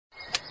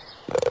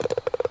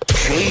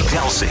Jay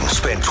Delsing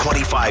spent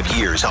 25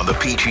 years on the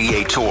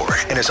PGA Tour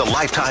and is a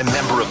lifetime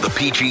member of the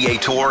PGA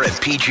Tour and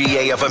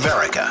PGA of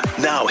America.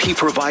 Now he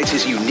provides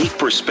his unique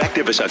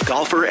perspective as a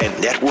golfer and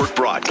network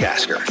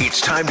broadcaster. It's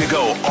time to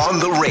go on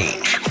the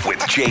range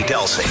with Jay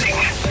Delsing.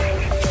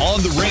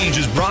 On the Range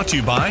is brought to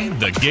you by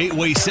the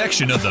Gateway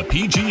section of the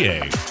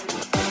PGA.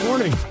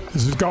 Morning.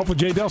 This is Golf with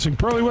Jay Delsing.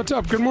 Pearly, what's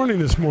up? Good morning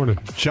this morning.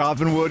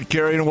 Chopping wood,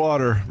 carrying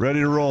water, ready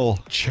to roll.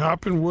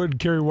 Chopping wood,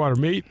 carry water.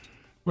 Mate,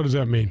 what does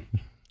that mean?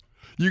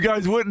 You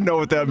guys wouldn't know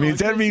what that means.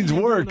 That means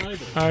work.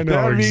 I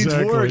know, that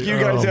exactly. means work. You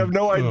guys have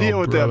no idea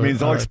what brother. that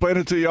means. I'll All explain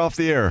it to you off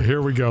the air.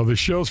 Here we go. The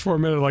show's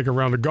formatted like a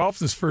round of golf.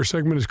 This first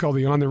segment is called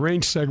the On the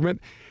Range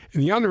segment.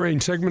 And the On the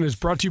Range segment is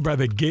brought to you by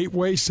the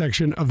Gateway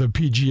section of the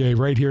PGA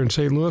right here in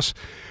St. Louis.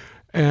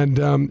 And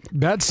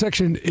that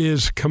section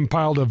is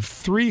compiled of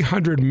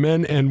 300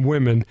 men and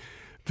women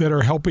that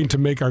are helping to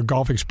make our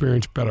golf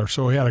experience better.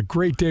 So we had a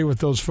great day with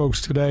those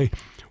folks today,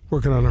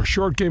 working on our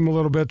short game a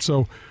little bit.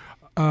 So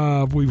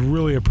we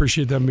really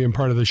appreciate them being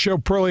part of the show.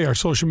 Pearly, our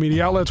social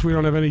media outlets, we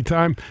don't have any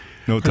time.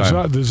 No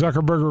time. The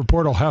Zuckerberg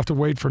report will have to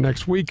wait for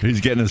next week.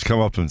 He's getting his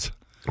comeuppance.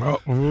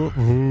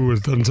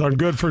 It doesn't sound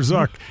good for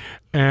Zuck.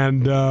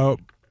 And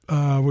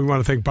we want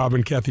to thank Bob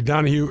and Kathy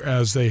Donahue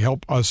as they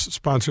help us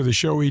sponsor the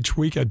show each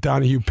week at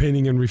Donahue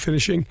Painting and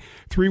Refinishing,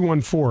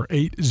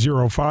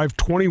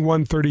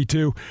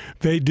 314-805-2132.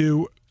 They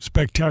do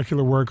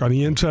spectacular work on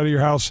the inside of your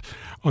house,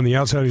 on the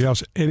outside of your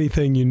house,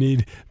 anything you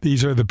need.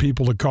 These are the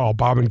people to call,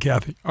 Bob and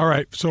Kathy. All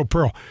right, so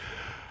Pearl,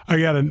 I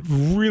got a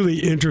really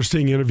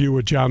interesting interview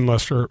with Jon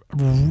Lester,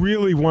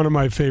 really one of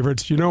my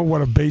favorites. You know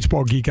what a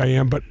baseball geek I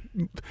am, but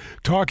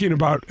talking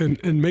about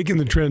and making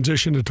the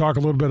transition to talk a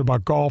little bit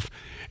about golf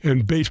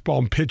and baseball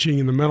and pitching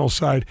and the mental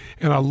side,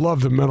 and I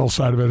love the mental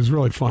side of it. It's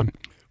really fun.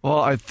 Well,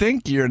 I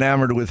think you're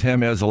enamored with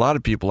him, as a lot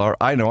of people are.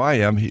 I know I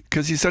am,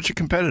 because he's such a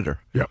competitor.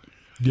 Yep.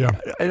 Yeah.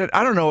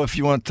 I don't know if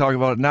you want to talk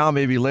about it now,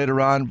 maybe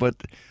later on, but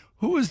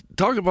we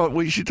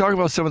should talk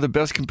about some of the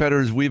best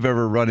competitors we've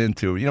ever run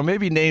into. You know,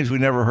 maybe names we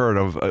never heard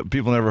of,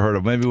 people never heard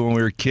of. Maybe when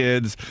we were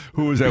kids,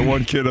 who was that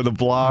one kid on the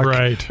block?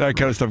 Right. That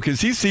kind of stuff. Because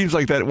he seems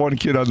like that one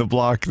kid on the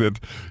block that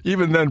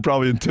even then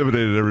probably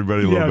intimidated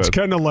everybody a little bit. Yeah, it's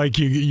kind of like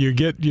you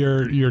get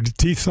your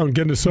teeth sunk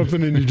into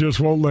something and you just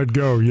won't let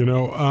go, you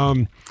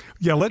know.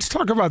 Yeah, let's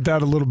talk about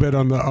that a little bit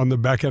on the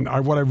back end.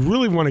 What I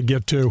really want to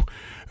get to,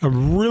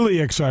 I'm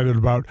really excited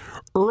about.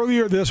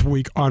 Earlier this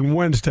week on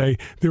Wednesday,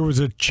 there was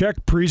a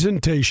check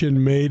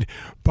presentation made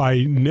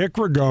by Nick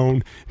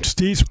Ragone,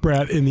 Steve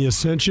Spratt in the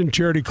Ascension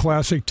Charity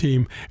Classic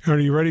team. Are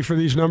you ready for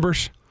these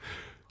numbers?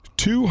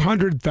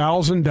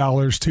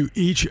 $200,000 to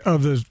each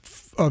of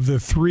the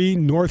three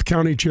North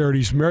County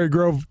charities: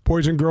 Marygrove,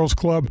 Boys and Girls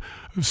Club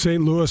of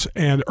St. Louis,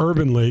 and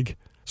Urban League.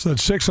 So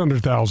that's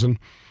 $600,000.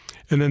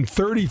 And then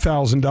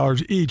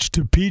 $30,000 each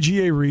to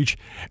PGA Reach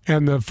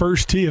and the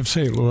First Tee of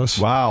St. Louis.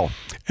 Wow.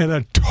 And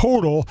a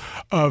total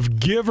of,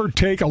 give or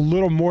take, a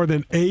little more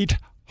than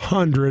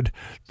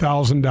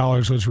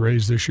 $800,000 was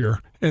raised this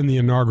year in the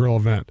inaugural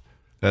event.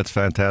 That's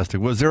fantastic.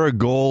 Was there a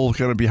goal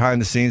kind of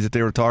behind the scenes that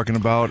they were talking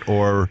about,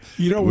 or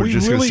we're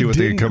just going to see what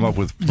they can come up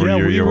with for year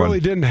one? We really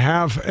didn't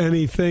have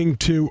anything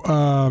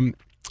to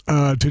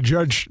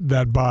judge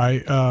that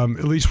by,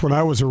 at least when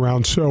I was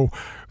around. So,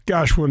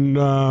 gosh, when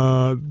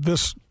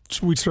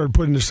we started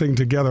putting this thing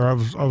together, I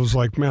was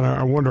like, man,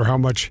 I wonder how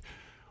much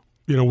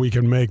we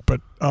can make.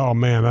 But oh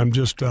man, I'm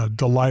just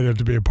delighted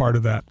to be a part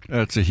of that.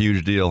 That's a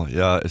huge deal,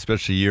 yeah,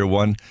 especially year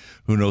one.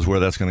 Who knows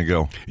where that's going to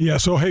go? Yeah.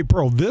 So hey,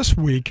 Pearl,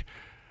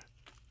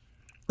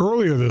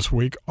 earlier this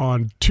week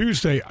on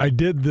Tuesday, I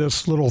did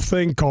this little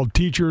thing called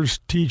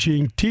Teachers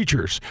Teaching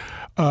Teachers.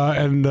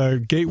 And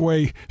the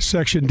Gateway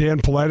section,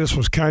 Dan Politis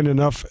was kind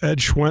enough. Ed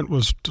Schwent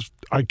was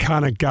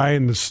iconic guy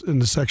in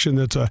the section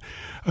that's a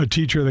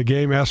teacher of the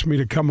game, asked me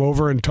to come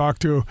over and talk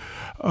to,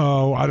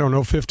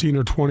 15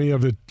 or 20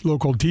 of the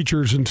local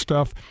teachers and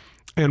stuff.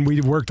 And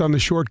we worked on the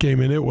short game,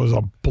 and it was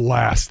a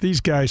blast.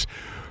 These guys,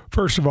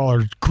 first of all,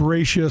 are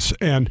gracious,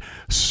 and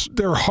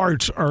their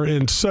hearts are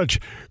in such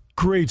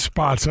great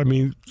spots. I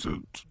mean,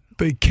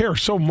 they care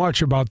so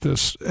much about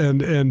this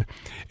and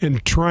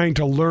trying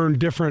to learn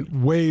different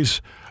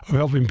ways of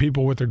helping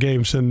people with their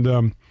games.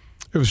 And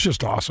it was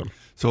just awesome.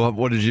 So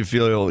what did you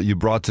feel you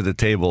brought to the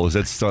table? Is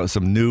that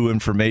some new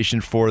information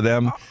for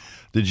them?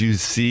 Did you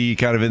see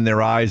kind of in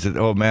their eyes that,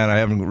 oh man,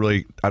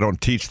 I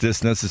don't teach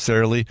this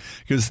necessarily?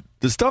 Because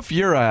the stuff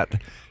you're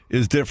at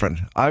is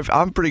different.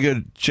 I'm pretty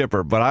good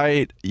chipper,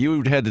 but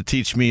you had to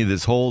teach me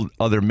this whole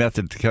other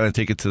method to kind of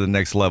take it to the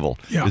next level.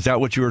 Yeah. Is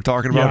that what you were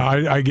talking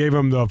about? Yeah, I gave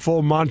him the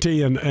full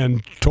Monty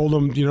and told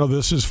him,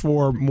 this is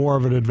for more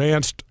of an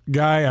advanced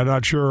guy. I'm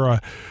not sure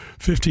a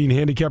 15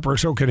 handicap or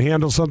so can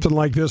handle something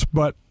like this,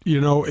 but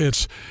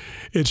it's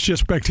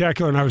just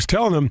spectacular. And I was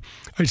telling him,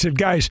 I said,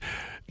 guys,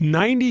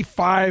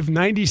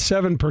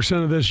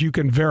 97% of this you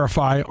can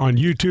verify on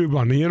YouTube,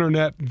 on the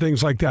internet, and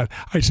things like that.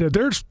 I said,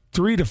 there's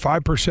 3 to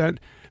 5%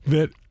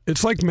 that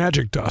it's like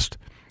magic dust.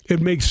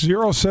 It makes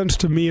zero sense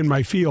to me in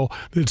my feel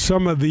that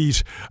some of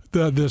this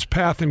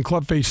path and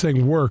club face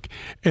thing work,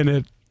 and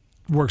it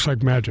works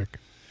like magic.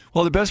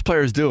 Well, the best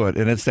players do it,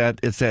 and it's that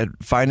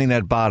finding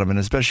that bottom, and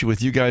especially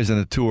with you guys in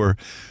the tour,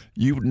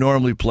 you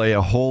normally play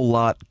a whole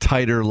lot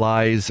tighter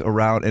lies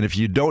around, and if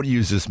you don't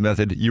use this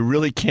method, you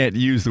really can't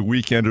use the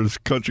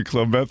Weekenders Country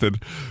Club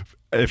method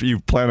if you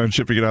plan on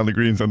chipping it on the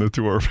greens on the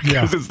tour,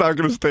 because it's not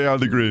going to stay on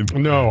the green.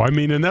 No, I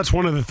mean, and that's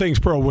one of the things,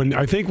 bro. When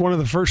I think one of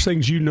the first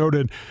things you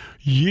noted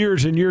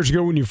years and years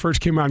ago when you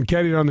first came out and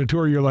caddied on the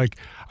tour, you're like,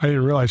 I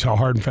didn't realize how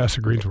hard and fast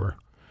the greens were.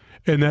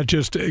 And that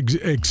just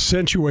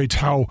accentuates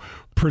how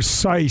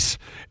precise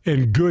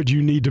and good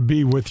you need to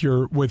be with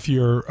your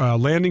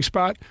landing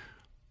spot,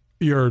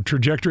 your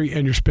trajectory,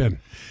 and your spin.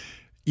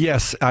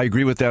 Yes, I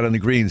agree with that on the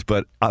greens,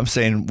 but I'm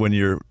saying when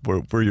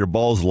where your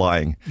ball's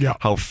lying,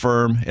 how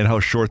firm and how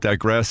short that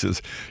grass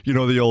is. You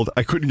know, the old,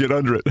 I couldn't get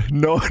under it.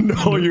 No,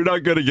 you're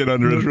not going to get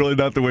under it. It's really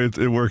not the way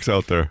it works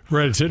out there.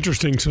 Right, it's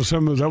interesting. So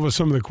that was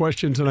some of the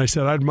questions, and I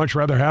said I'd much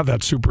rather have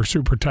that super,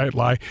 super tight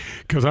lie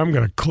because I'm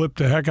going to clip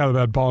the heck out of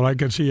that ball, and I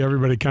could see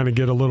everybody kind of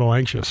get a little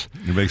anxious.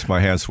 It makes my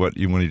hands sweat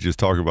even when you just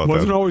talk about that.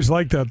 Wasn't always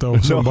like that, though,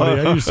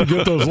 somebody. I used to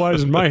get those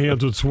lies and my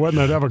hands would sweat,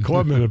 and I'd have a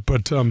club in it.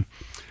 But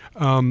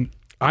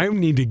I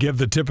need to give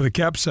the tip of the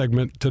cap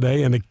segment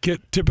today, and the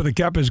tip of the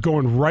cap is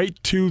going right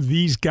to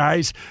these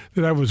guys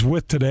that I was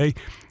with today,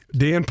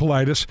 Dan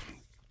Politis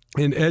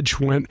and Ed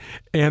Schwent,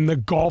 and the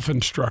golf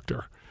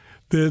instructor.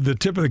 The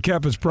tip of the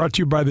cap is brought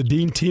to you by the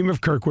Dean team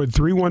of Kirkwood,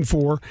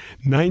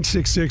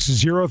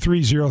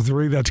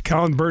 314-966-0303. That's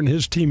Colin Burton,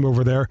 his team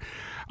over there.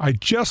 I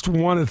just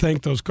want to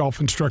thank those golf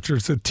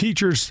instructors, the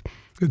teachers,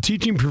 the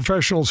teaching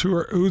professionals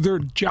who their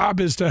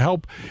job is to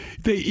help.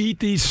 They eat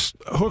these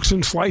hooks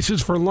and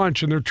slices for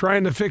lunch, and they're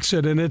trying to fix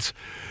it. And it's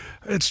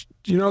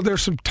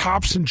there's some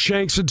tops and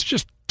shanks. It's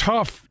just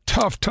tough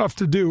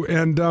to do.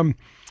 And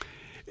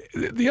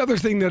the other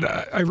thing that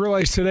I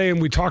realized today, and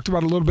we talked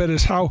about a little bit,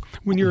 is how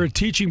when you're a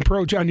teaching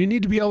pro, John, you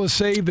need to be able to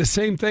say the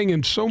same thing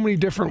in so many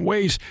different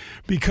ways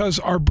because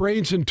our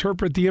brains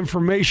interpret the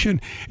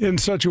information in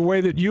such a way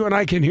that you and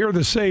I can hear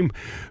the same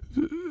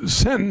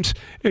sentence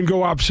and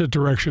go opposite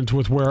directions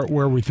with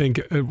where we think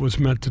it was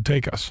meant to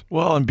take us.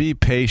 Well, and be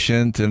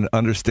patient and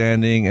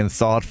understanding and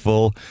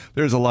thoughtful.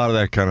 There's a lot of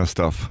that kind of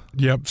stuff.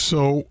 Yep.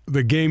 So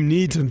the game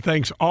needs and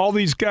thanks all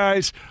these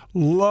guys.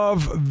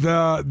 Love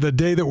the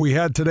day that we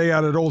had today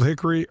out at Old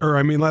Hickory,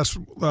 last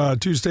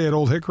Tuesday at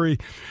Old Hickory.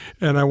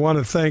 And I want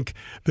to thank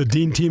the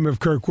Dean team of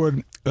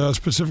Kirkwood,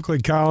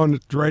 specifically Colin,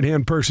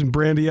 right-hand person,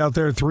 Brandy out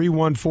there,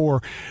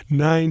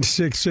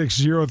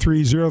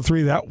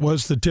 314-966-0303. That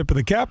was the tip of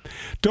the cap.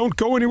 Don't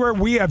go anywhere.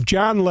 We have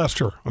Jon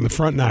Lester on the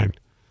front nine.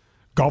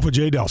 Golf with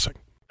Jay Delsing.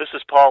 This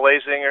is Paul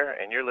Lazinger,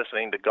 and you're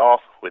listening to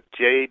Golf with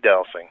Jay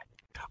Delsing.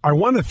 I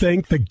want to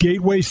thank the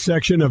Gateway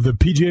section of the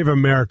PGA of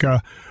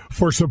America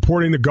for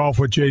supporting the Golf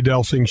with Jay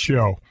Delsing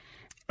show.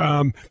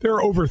 There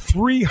are over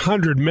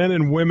 300 men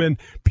and women,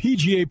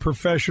 PGA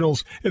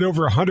professionals, and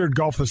over 100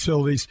 golf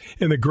facilities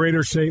in the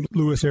greater St.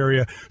 Louis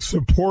area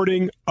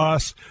supporting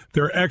us.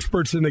 They're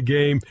experts in the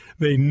game.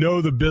 They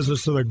know the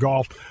business of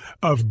golf.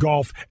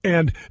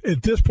 And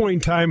at this point in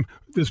time,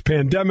 this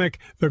pandemic,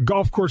 the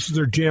golf courses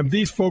are jammed.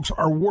 These folks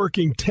are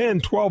working 10,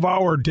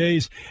 12-hour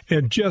days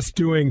and just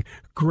doing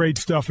great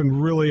stuff,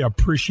 and really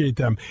appreciate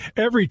them.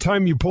 Every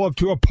time you pull up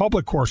to a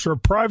public course or a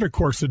private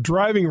course, a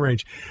driving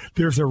range,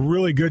 there's a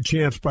really good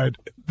chance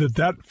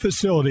that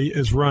facility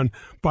is run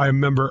by a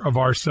member of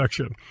our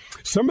section.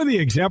 Some of the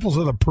examples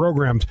of the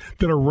programs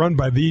that are run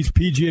by these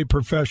PGA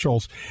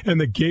professionals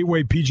and the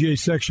Gateway PGA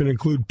section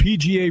include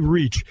PGA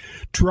Reach,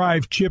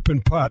 Drive, Chip,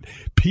 and Putt,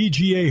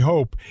 PGA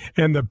Hope,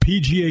 and the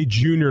PGA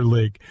Junior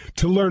League.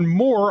 To learn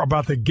more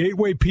about the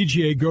Gateway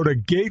PGA, go to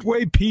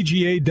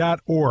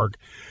gatewaypga.org.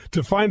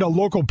 To find a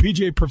local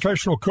PGA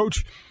professional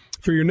coach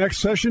for your next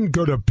session,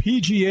 go to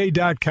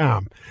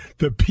PGA.com.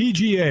 The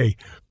PGA,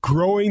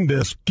 growing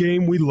this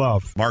game we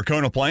love.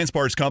 Marcone Appliance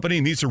Parts Company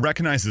needs to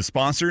recognize the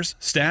sponsors,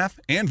 staff,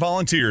 and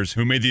volunteers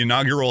who made the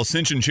inaugural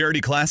Ascension Charity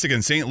Classic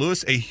in St.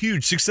 Louis a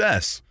huge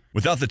success.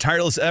 Without the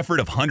tireless effort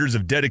of hundreds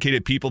of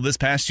dedicated people this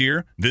past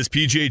year, this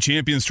PGA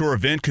Champions Tour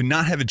event could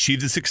not have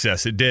achieved the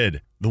success it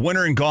did. The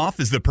winner in golf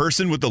is the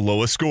person with the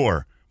lowest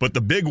score. But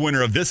the big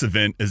winner of this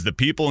event is the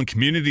people and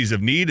communities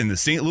of need in the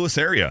St. Louis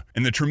area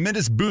and the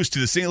tremendous boost to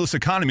the St. Louis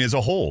economy as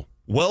a whole.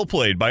 Well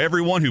played by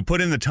everyone who put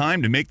in the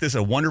time to make this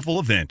a wonderful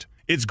event.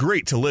 It's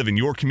great to live in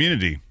your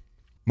community.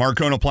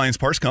 Marcone Appliance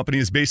Parts Company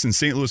is based in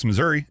St. Louis,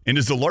 Missouri, and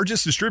is the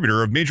largest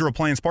distributor of major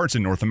appliance parts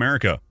in North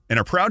America and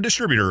a proud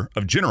distributor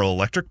of General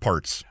Electric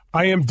parts.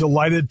 I am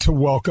delighted to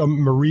welcome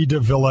Marie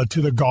Davila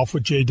to the Golf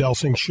with Jay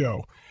Delsing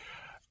show.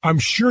 I'm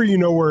sure you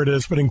know where it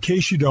is, but in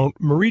case you don't,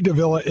 Marie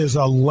Davila is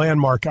a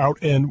landmark out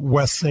in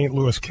West St.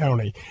 Louis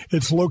County.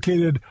 It's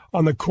located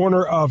on the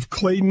corner of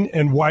Clayton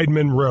and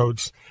Weidman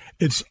Roads.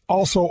 It's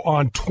also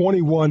on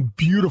 21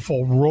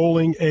 beautiful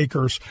rolling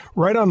acres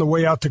right on the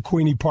way out to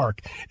Queenie Park.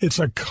 It's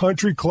a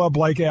country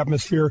club-like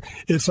atmosphere.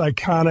 It's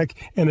iconic,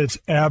 and it's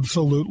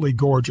absolutely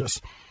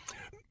gorgeous.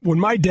 When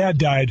my dad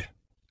died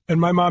and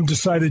my mom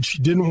decided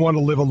she didn't want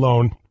to live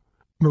alone,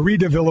 Marie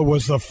Davila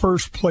was the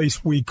first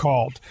place we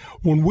called.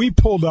 When we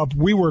pulled up,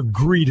 we were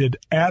greeted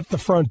at the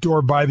front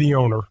door by the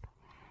owner.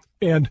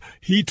 and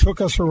he took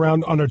us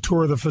around on a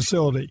tour of the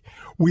facility.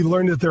 We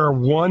learned that there are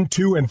 1,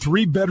 2, and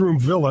 3 bedroom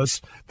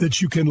villas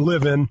that you can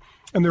live in,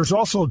 and there's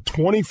also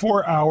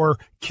 24-hour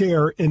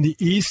care in the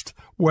East,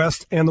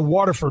 West, and the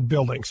Waterford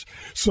buildings.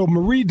 So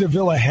Marie de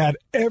Villa had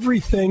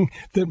everything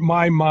that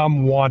my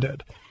mom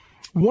wanted.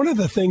 One of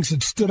the things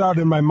that stood out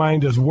in my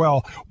mind as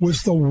well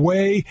was the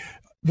way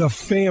the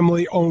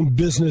family-owned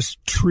business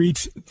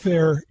treats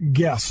their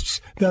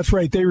guests. That's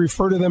right, they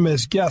refer to them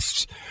as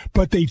guests,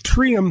 but they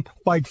treat them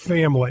like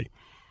family.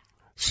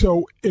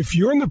 So if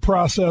you're in the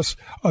process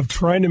of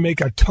trying to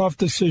make a tough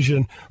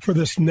decision for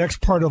this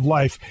next part of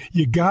life,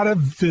 you got to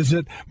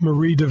visit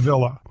Marie de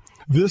Villa.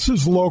 This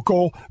is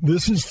local,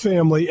 this is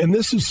family, and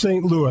this is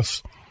St.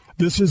 Louis.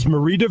 This is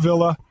Marie de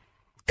Villa.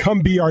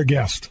 Come be our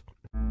guest.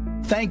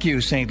 Thank you,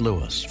 St.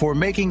 Louis, for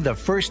making the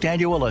first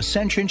annual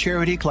Ascension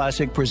Charity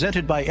Classic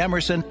presented by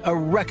Emerson a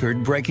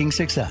record-breaking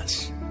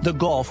success. The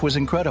golf was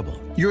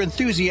incredible, your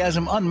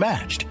enthusiasm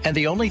unmatched, and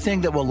the only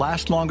thing that will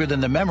last longer than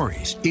the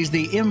memories is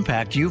the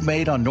impact you've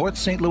made on North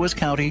St. Louis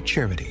County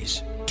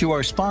charities. To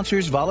our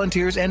sponsors,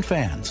 volunteers, and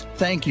fans,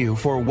 thank you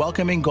for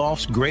welcoming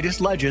golf's greatest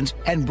legends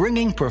and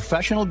bringing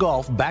professional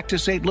golf back to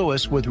St.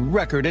 Louis with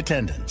record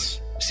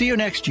attendance. See you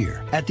next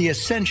year at the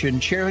Ascension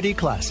Charity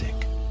Classic.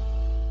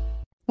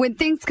 When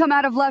things come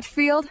out of left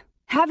field,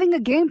 having a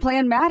game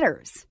plan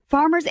matters.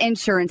 Farmers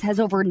Insurance has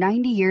over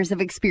 90 years of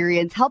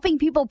experience helping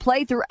people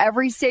play through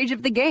every stage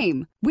of the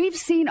game. We've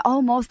seen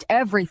almost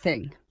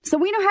everything, so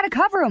we know how to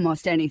cover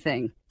almost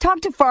anything.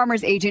 Talk to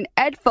Farmers Agent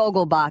Ed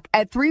Fogelbach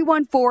at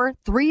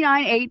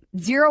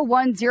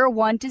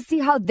 314-398-0101 to see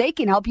how they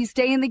can help you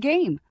stay in the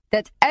game.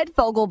 That's Ed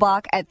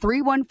Fogelbach at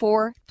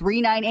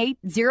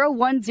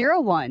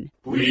 314-398-0101.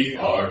 We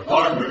are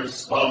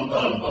farmers. Bum,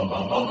 bum, bum,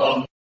 bum, bum,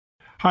 bum.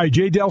 Hi,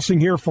 Jay Delsing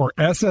here for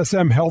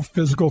SSM Health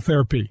Physical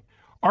Therapy.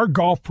 Our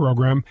golf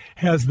program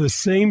has the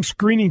same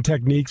screening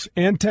techniques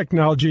and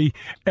technology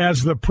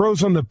as the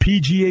pros on the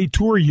PGA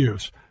Tour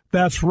use.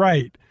 That's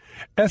right.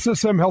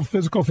 SSM Health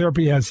Physical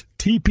Therapy has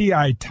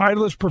TPI,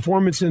 Titleist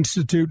Performance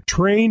Institute,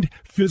 trained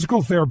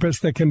physical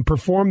therapists that can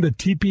perform the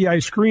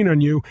TPI screen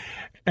on you,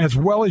 as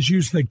well as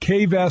use the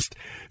K-Vest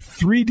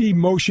 3D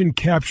motion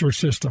capture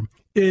system.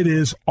 It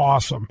is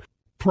awesome.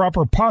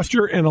 Proper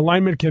posture and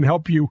alignment can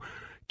help you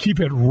keep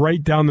it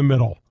right down the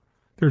middle.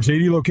 There's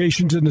 80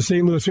 locations in the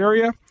St. Louis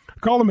area.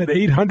 Call them at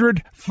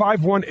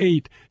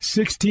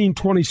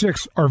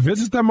 800-518-1626 or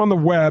visit them on the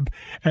web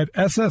at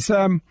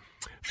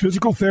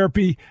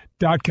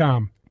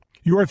ssmphysicaltherapy.com.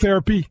 Your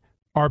therapy,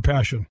 our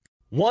passion.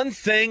 One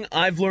thing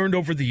I've learned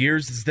over the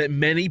years is that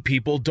many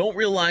people don't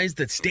realize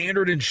that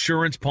standard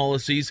insurance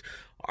policies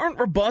aren't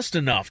robust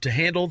enough to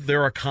handle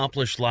their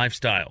accomplished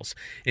lifestyles.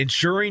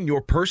 Ensuring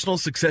your personal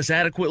success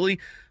adequately,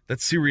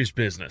 that's serious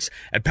business.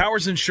 At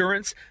Powers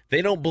Insurance,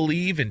 they don't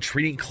believe in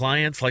treating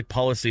clients like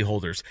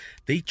policyholders.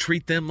 They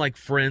treat them like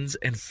friends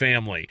and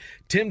family.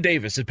 Tim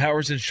Davis at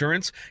Powers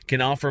Insurance can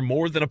offer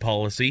more than a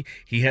policy.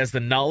 He has the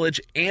knowledge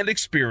and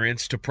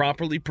experience to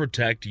properly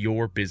protect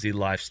your busy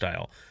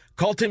lifestyle.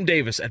 Call Tim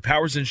Davis at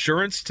Powers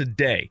Insurance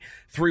today,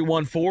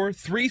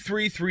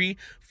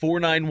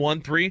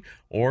 314-333-4913,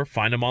 or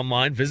find them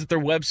online. Visit their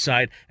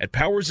website at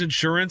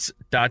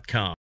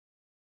powersinsurance.com.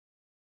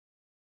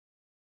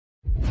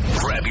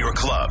 Grab your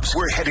clubs.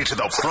 We're headed to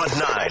the front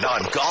nine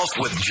on Golf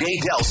with Jay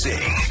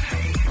Delsing.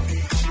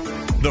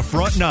 The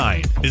Front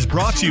Nine is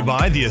brought to you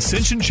by the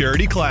Ascension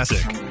Charity Classic.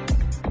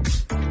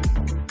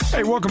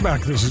 Hey, welcome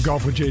back. This is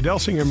Golf with Jay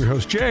Delsing. I'm your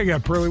host, Jay. I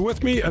got Pearlie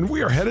with me, and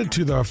we are headed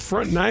to the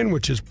Front Nine,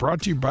 which is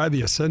brought to you by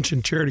the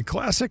Ascension Charity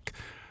Classic.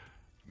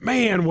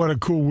 Man, what a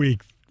cool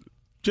week.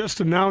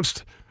 Just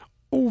announced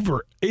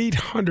over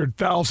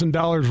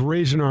 $800,000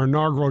 raised in our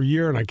inaugural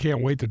year, and I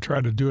can't wait to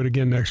try to do it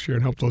again next year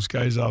and help those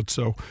guys out.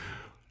 So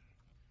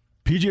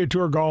PGA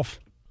Tour golf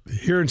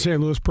here in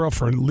St. Louis Pro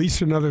for at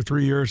least another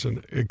 3 years,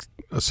 and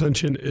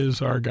Ascension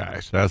is our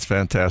guys. That's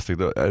fantastic.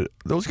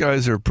 Those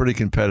guys are pretty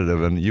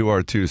competitive, and you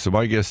are too. So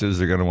my guess is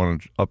they're going to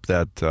want to up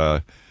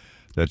that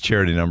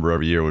charity number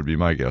every year would be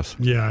my guess.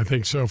 Yeah, I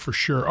think so for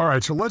sure. All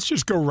right, so let's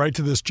just go right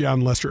to this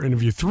Jon Lester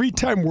interview.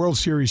 3-time World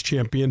Series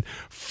champion,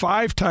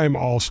 5-time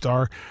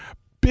All-Star,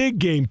 big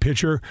game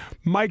pitcher.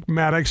 Mike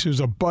Maddox, who's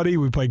a buddy,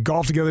 we played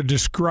golf together,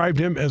 described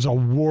him as a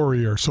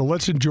warrior. So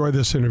let's enjoy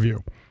this interview.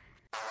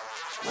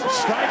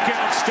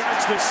 Strikeout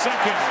starts the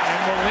second,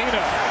 and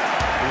Molina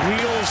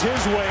wheels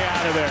his way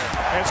out of there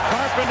as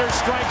Carpenter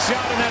strikes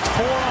out, and that's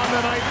 4 on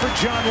the night for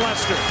Jon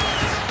Lester.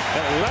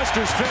 And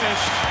Lester's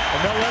finished, and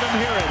they'll let him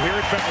hear it here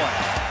at Fenway.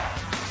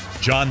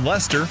 Jon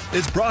Lester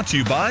is brought to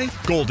you by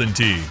Golden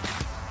Tee.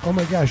 Oh,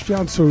 my gosh,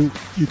 John, so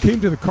you came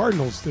to the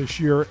Cardinals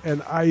this year,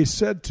 and I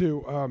said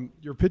to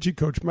your pitching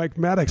coach, Mike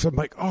Maddox, I'm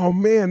like, oh,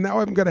 man, now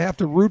I'm going to have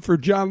to root for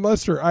Jon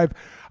Lester. I've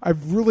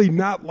really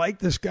not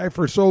liked this guy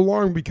for so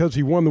long because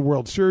he won the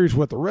World Series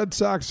with the Red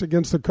Sox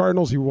against the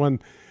Cardinals. He won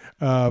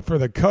for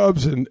the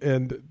Cubs, and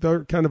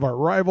they're kind of our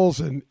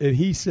rivals, and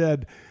he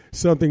said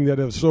something that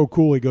is so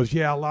cool. He goes,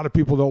 yeah, a lot of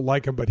people don't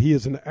like him, but he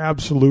is an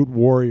absolute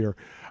warrior.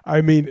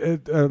 I mean,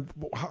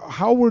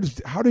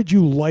 how did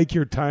you like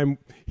your time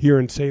here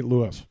in St.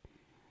 Louis?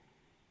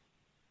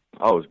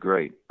 Oh, it was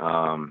great.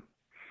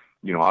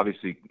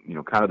 Obviously,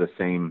 kind of the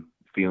same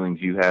feelings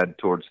you had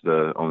towards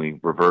only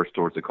reverse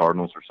towards the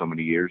Cardinals for so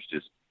many years,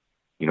 just,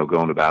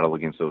 going to battle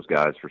against those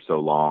guys for so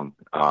long.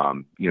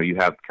 You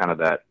have kind of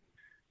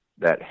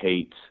that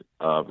hate,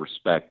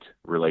 respect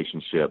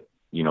relationship,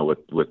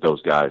 with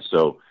those guys.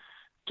 So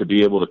to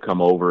be able to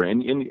come over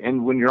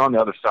and when you're on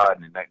the other side,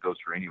 and that goes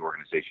for any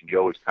organization, you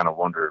always kind of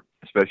wonder,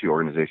 especially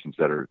organizations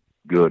that are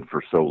good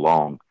for so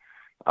long,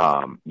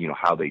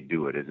 how they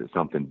do it. Is it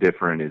something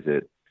different? Is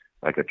it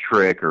like a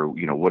trick or,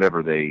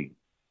 whatever they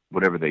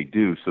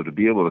do? So to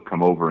be able to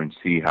come over and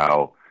see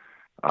how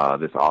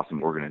this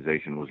awesome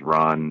organization was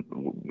run,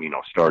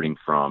 starting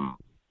from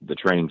the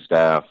training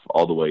staff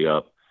all the way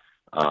up,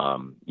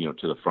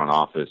 to the front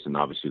office and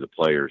obviously the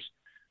players,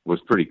 was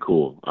pretty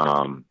cool.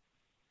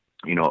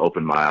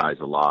 Opened my eyes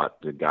a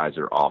lot. The guys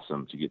are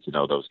awesome to get to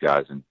know those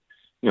guys. And,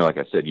 like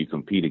I said, you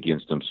compete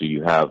against them. So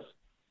you have,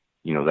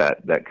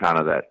 that kind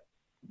of that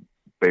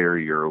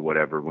barrier or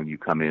whatever when you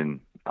come in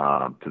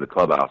to the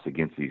clubhouse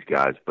against these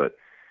guys. But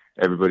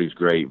everybody's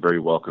great, very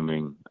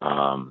welcoming.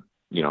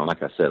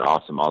 Like I said,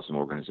 awesome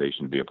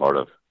organization to be a part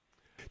of.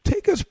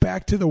 Take us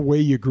back to the way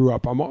you grew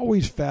up. I'm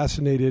always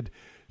fascinated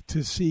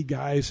to see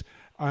guys.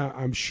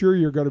 I'm sure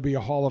you're going to be a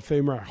Hall of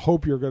Famer. I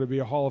hope you're going to be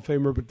a Hall of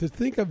Famer. But to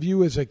think of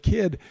you as a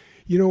kid,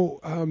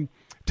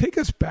 take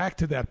us back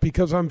to that,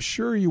 because I'm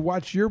sure you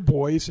watch your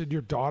boys and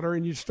your daughter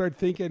and you start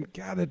thinking,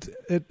 God,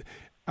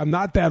 I'm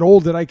not that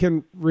old that I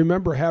can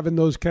remember having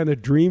those kind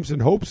of dreams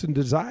and hopes and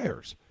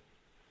desires.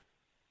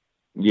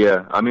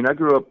 Yeah. I mean, I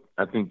grew up,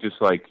 I think,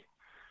 just like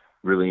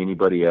really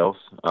anybody else.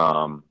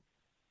 I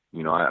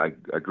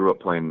grew up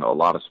playing a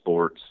lot of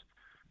sports,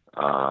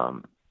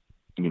 and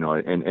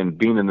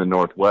being in the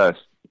Northwest,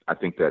 I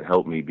think that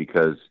helped me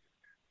because,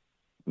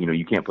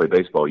 you can't play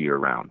baseball year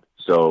round.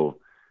 So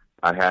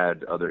I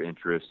had other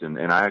interests, and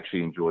I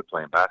actually enjoyed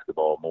playing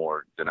basketball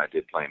more than I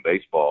did playing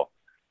baseball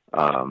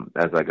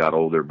as I got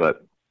older.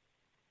 But,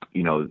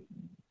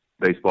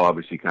 baseball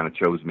obviously kind of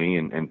chose me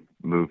and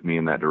moved me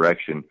in that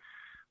direction.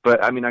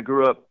 But, I mean, I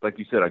grew up, like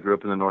you said, I grew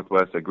up in the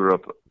Northwest. I grew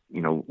up,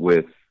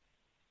 with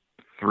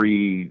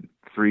three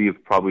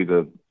of probably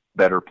the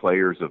better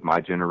players of my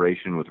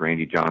generation, with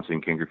Randy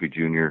Johnson, Ken Griffey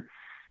Jr.,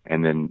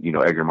 and then,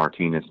 Edgar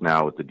Martinez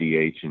now with the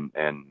DH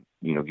and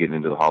getting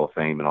into the Hall of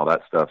Fame and all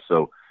that stuff.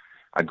 So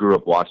I grew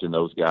up watching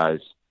those guys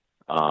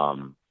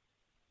and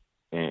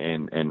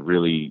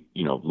really,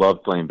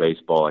 loved playing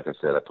baseball. Like I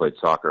said, I played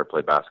soccer, I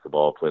played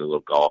basketball, played a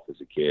little golf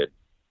as a kid.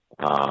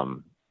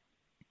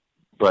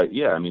 But,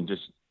 yeah, I mean,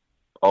 just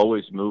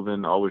always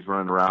moving, always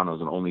running around. I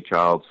was an only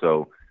child,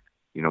 so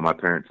my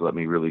parents let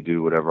me really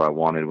do whatever I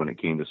wanted when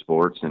it came to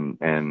sports, and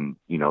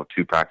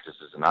 2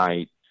 practices a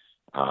night,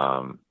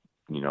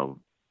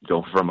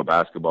 going from a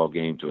basketball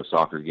game to a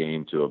soccer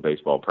game to a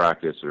baseball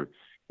practice, or,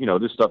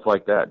 just stuff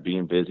like that,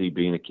 being busy,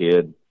 being a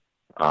kid,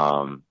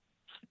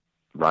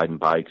 riding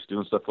bikes,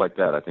 doing stuff like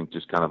that. I think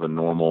just kind of a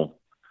normal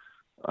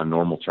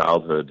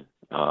childhood,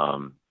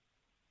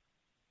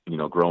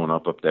 growing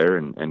up there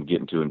and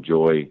getting to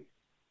enjoy,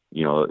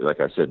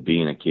 like I said,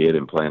 being a kid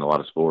and playing a lot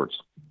of sports.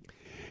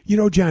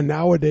 John,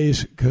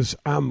 nowadays, because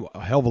I'm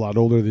a hell of a lot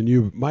older than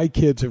you, my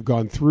kids have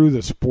gone through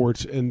the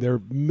sports, and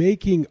they're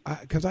making,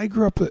 because I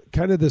grew up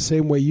kind of the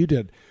same way you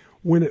did.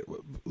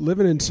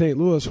 Living in St.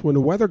 Louis, when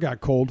the weather got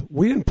cold,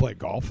 we didn't play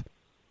golf.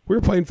 We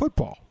were playing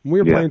football.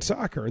 We were playing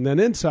soccer. And then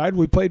inside,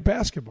 we played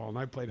basketball. And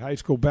I played high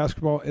school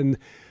basketball. And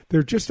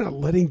they're just not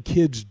letting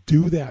kids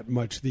do that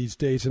much these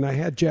days. And I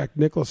had Jack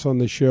Nicklaus on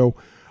the show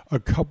a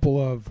couple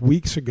of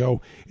weeks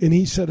ago, and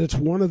he said it's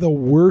one of the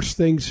worst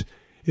things,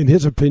 in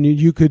his opinion,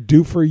 you could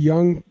do for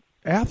young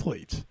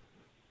athletes.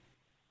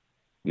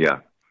 Yeah,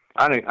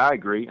 I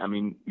agree. I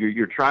mean,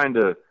 you're trying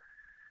to,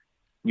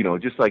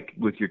 just like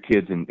with your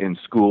kids in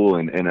school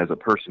and as a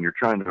person, you're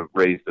trying to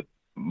raise the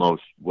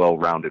most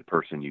well-rounded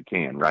person you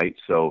can, right?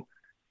 So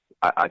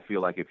I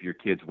feel like if your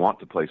kids want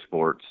to play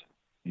sports,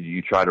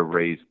 you try to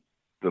raise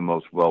the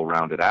most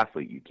well-rounded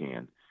athlete you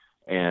can.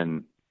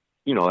 And,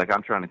 like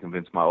I'm trying to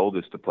convince my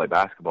oldest to play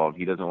basketball, and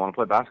he doesn't want to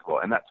play basketball.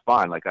 And that's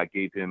fine. Like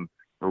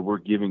we're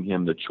giving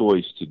him the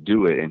choice to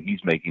do it, and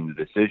he's making the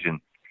decision,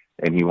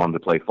 and he wanted to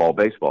play fall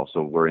baseball.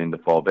 So we're into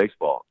fall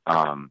baseball.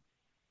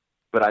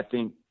 But I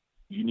think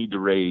you need to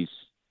raise,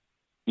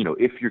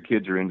 if your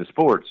kids are into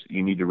sports,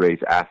 you need to raise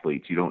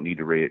athletes. You don't need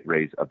to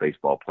raise a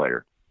baseball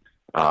player,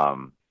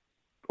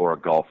 or a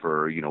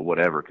golfer,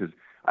 whatever. Cause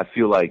I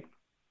feel like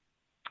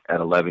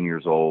at 11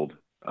 years old,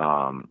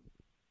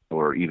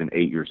 or even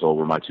 8 years old,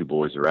 where my 2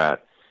 boys are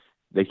at,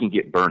 they can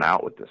get burnt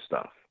out with this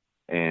stuff.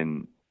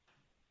 And,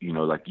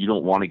 like you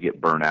don't want to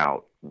get burnt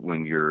out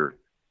when you're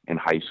in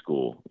high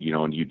school,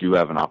 and you do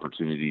have an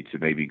opportunity to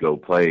maybe go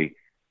play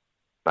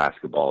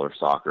basketball or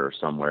soccer or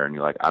somewhere, and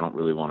you're like, I don't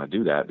really want to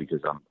do that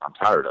because I'm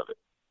tired of it.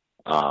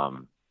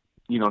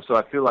 So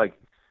I feel like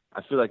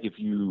if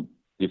you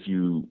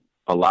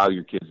allow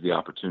your kids the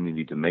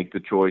opportunity to make the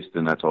choice,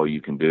 then that's all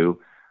you can do.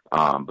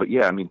 But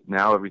yeah, I mean,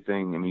 now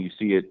everything, you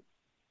see it,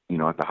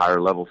 at the higher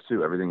levels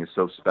too. Everything is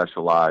so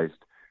specialized.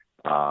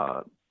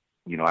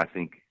 I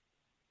think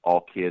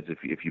all kids,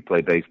 if you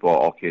play baseball,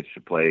 all kids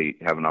should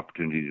have an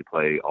opportunity to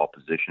play all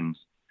positions.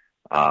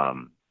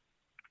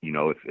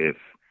 If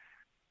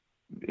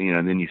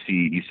and then you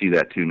see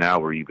that too now,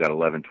 where you've got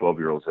 11,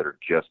 12-year-olds that are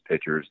just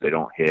pitchers. They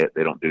don't hit,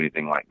 they don't do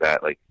anything like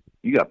that. Like,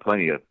 you got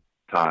plenty of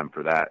time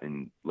for that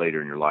and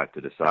later in your life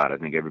to decide. I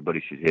think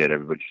everybody should hit,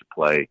 everybody should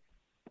play,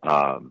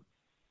 and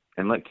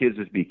let kids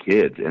just be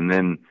kids. And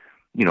then,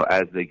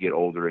 as they get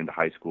older into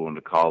high school,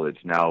 into college,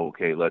 now,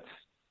 okay, let's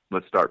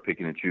start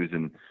picking and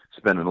choosing,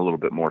 spending a little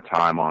bit more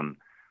time on,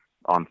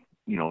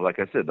 like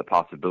I said, the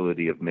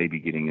possibility of maybe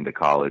getting into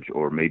college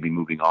or maybe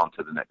moving on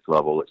to the next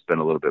level. Let's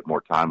spend a little bit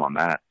more time on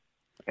that.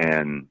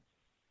 And,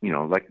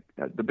 like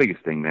the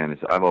biggest thing, man, is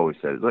I've always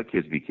said, let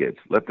kids be kids.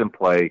 Let them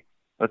play.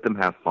 Let them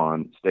have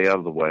fun. Stay out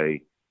of the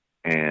way.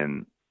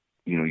 And,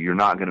 you're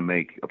not going to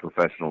make a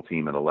professional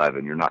team at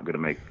 11. You're not going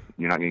to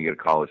get a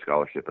college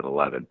scholarship at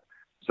 11.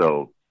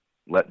 So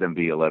let them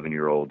be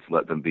 11-year-olds.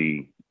 Let them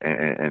be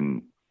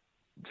and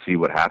see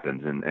what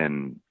happens,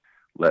 and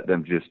let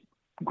them just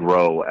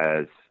grow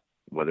as,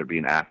 whether it be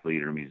an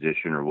athlete or a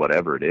musician or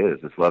whatever it is.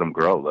 Just let them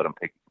grow. Let them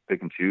pick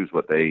and choose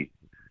what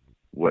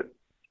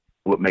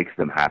makes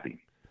them happy.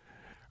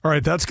 All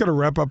right, that's going to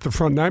wrap up the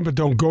front nine, but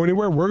don't go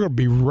anywhere. We're going to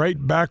be right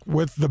back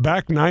with the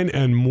back nine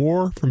and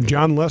more from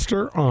Jon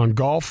Lester on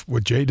Golf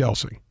with Jay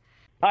Delsing.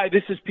 Hi,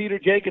 this is Peter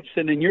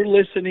Jacobson, and you're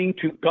listening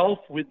to Golf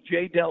with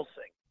Jay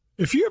Delsing.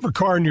 If you have a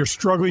car and you're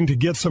struggling to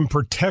get some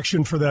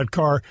protection for that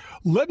car,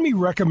 let me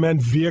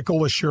recommend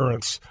Vehicle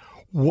Assurance.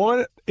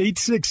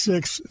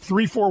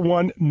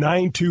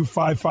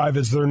 1-866-341-9255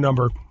 is their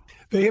number.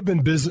 They have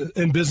been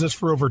in business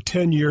for over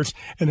 10 years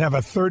and have a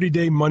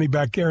 30-day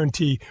money-back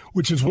guarantee,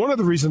 which is one of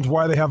the reasons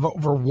why they have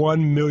over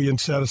 1 million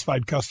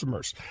satisfied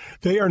customers.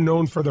 They are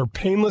known for their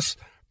painless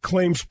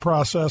claims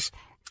process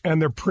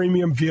and their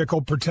premium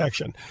vehicle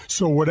protection.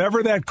 So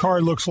whatever that car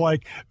looks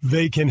like,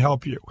 they can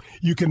help you.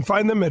 You can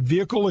find them at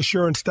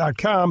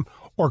vehicleassurance.com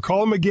or call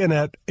them again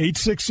at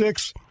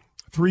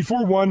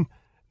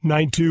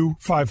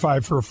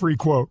 866-341-9255 for a free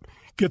quote.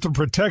 Get the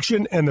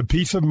protection and the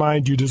peace of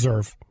mind you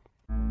deserve.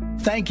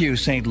 Thank you,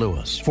 St.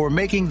 Louis, for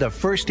making the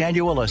first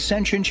annual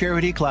Ascension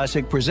Charity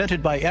Classic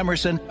presented by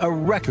Emerson a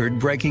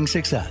record-breaking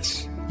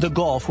success. The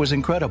golf was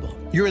incredible,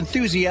 your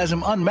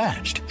enthusiasm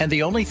unmatched, and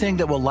the only thing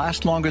that will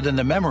last longer than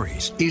the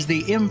memories is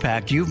the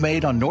impact you've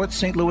made on North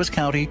St. Louis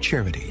County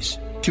charities.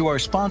 To our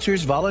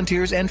sponsors,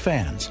 volunteers, and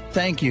fans,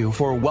 thank you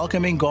for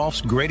welcoming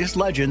golf's greatest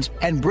legends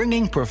and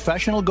bringing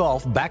professional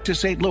golf back to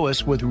St.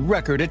 Louis with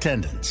record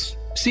attendance.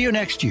 See you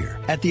next year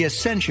at the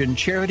Ascension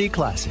Charity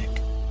Classic.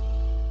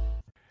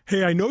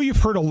 Hey, I know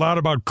you've heard a lot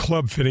about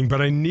club fitting,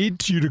 but I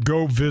need you to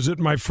go visit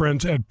my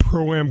friends at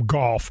Pro-Am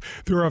Golf.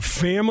 They're a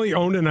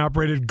family-owned and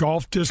operated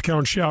golf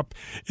discount shop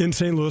in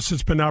St. Louis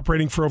that's been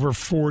operating for over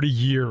 40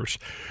 years.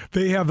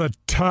 They have a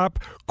top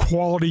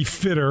quality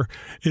fitter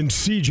in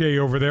CJ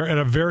over there and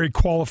a very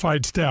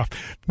qualified staff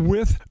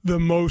with the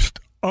most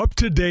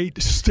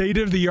up-to-date,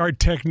 state-of-the-art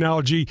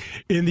technology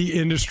in the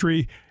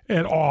industry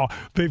at all.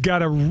 They've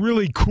got a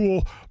really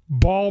cool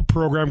ball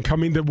program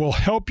coming that will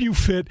help you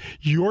fit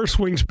your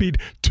swing speed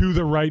to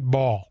the right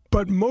ball.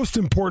 But most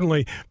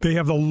importantly, they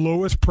have the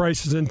lowest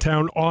prices in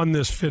town on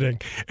this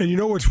fitting. And you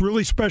know what's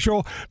really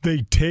special? They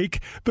take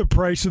the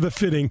price of the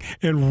fitting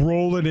and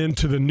roll it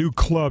into the new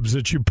clubs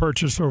that you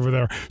purchase over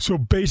there. So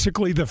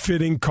basically, the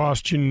fitting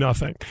costs you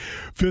nothing.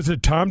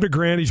 Visit Tom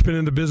DeGrand. He's been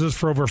in the business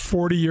for over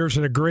 40 years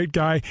and a great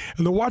guy.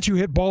 And they'll watch you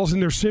hit balls in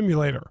their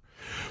simulator.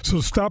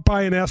 So stop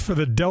by and ask for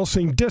the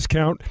Delsing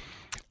discount,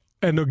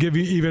 and they'll give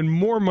you even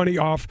more money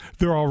off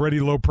their already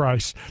low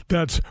price.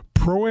 That's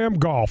Pro-Am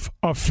Golf,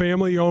 a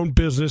family-owned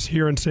business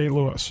here in St.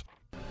 Louis.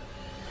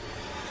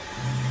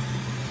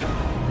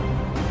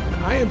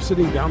 I am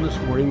sitting down this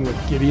morning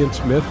with Gideon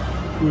Smith,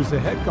 who is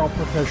the head golf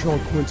professional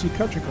at Quincy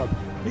Country Club.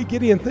 Hey,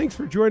 Gideon, thanks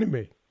for joining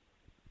me.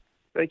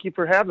 Thank you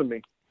for having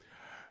me.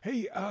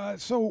 Hey,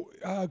 so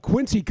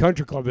Quincy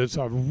Country Club is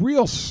a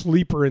real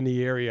sleeper in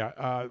the area.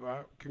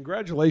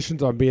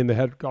 Congratulations on being the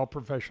head golf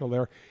professional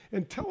there.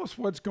 And tell us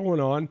what's going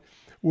on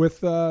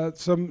with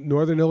some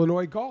Northern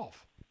Illinois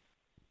golf.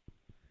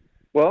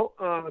 Well,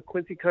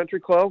 Quincy Country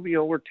Club,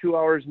 we're 2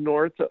 hours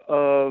north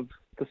of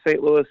the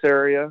St. Louis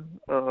area.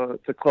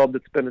 It's a club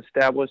that's been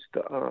established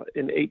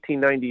in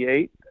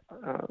 1898.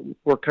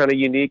 We're kind of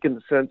unique in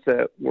the sense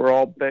that we're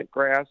all bent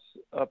grass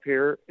up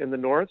here in the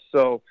north.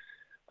 So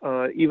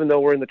even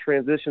though we're in the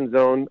transition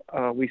zone,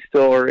 we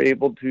still are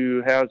able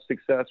to have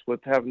success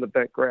with having the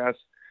bent grass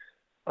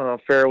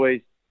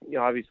fairways,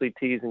 obviously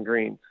tees and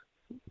greens.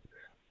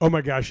 Oh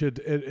my gosh,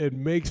 it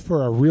makes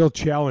for a real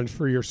challenge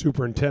for your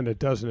superintendent,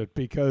 doesn't it?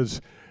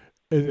 Because,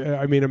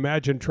 I mean,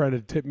 imagine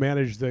trying to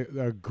manage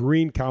the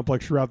green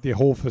complex throughout the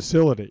whole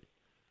facility.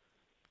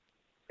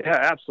 Yeah,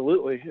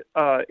 absolutely.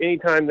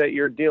 Anytime that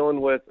you're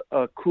dealing with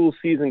a cool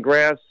season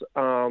grass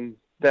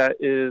that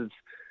is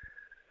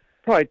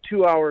probably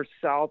 2 hours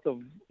south of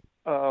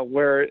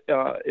where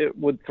it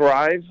would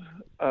thrive,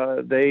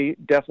 they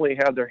definitely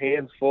have their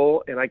hands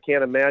full, and I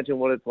can't imagine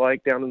what it's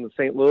like down in the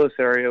St. Louis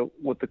area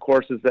with the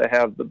courses that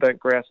have the bent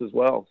grass as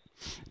well.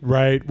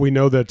 Right. We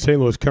know that St.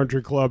 Louis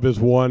Country Club is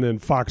one,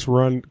 and Fox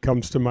Run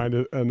comes to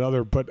mind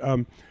another. But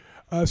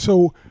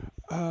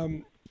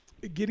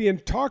Gideon,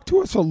 talk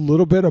to us a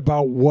little bit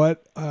about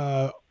what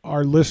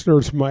our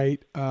listeners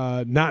might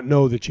not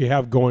know that you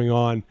have going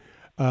on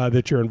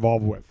that you're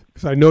involved with.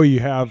 Because I know you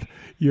have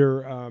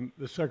you're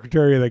the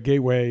secretary of the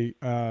Gateway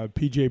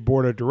PGA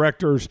Board of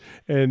Directors,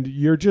 and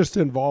you're just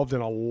involved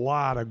in a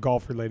lot of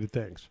golf-related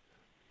things.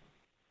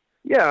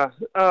 Yeah.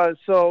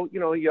 So,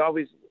 you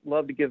always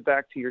love to give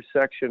back to your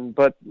section,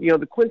 but,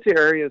 the Quincy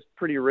area is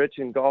pretty rich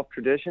in golf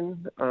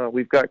tradition.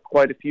 We've got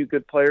quite a few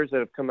good players that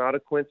have come out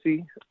of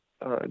Quincy.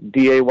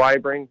 D.A.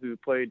 Wybring, who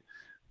played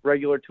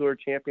regular tour,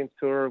 Champions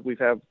Tour. We've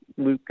had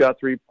Luke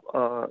Guthrie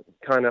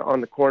kind of on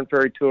the Korn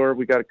Ferry Tour.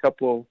 We got a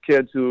couple of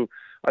kids who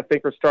I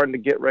think are starting to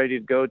get ready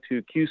to go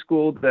to Q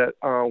School that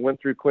went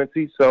through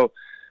Quincy. So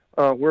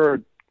we're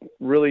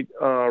really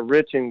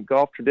rich in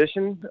golf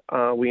tradition.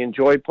 We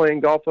enjoy playing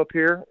golf up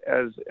here,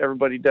 as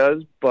everybody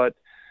does, but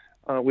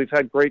we've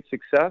had great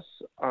success.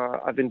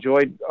 I've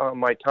enjoyed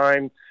my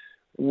time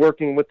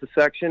working with the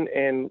section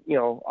and,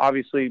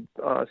 obviously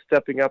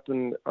stepping up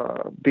and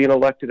being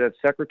elected as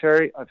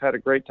secretary. I've had a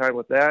great time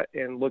with that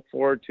and look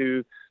forward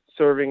to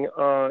serving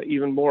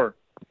even more.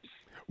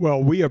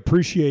 Well, we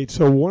appreciate.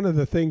 So one of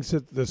the things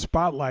that the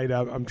spotlight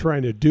I'm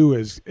trying to do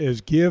is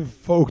give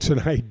folks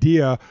an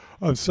idea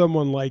of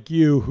someone like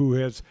you who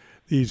has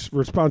these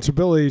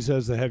responsibilities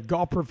as the head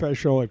golf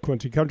professional at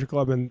Quincy Country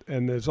Club and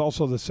is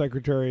also the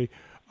secretary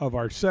of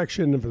our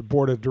section of the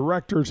board of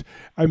directors.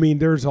 I mean,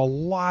 there's a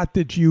lot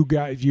that you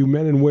guys, you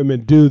men and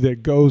women, do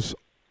that goes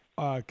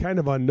kind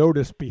of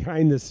unnoticed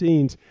behind the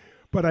scenes.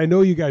 But I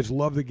know you guys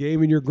love the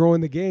game and you're growing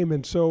the game,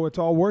 and so it's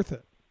all worth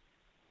it.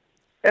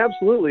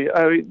 Absolutely.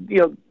 I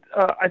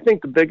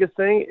think the biggest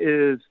thing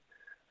is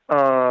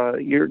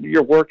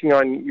you're working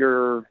on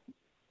your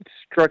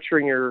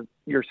structuring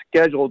your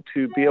schedule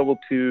to be able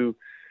to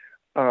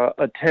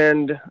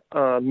attend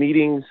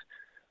meetings,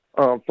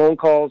 phone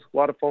calls, a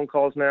lot of phone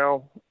calls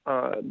now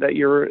that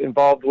you're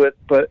involved with,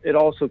 but it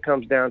also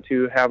comes down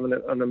to having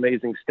an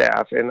amazing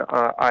staff. And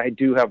I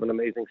do have an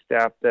amazing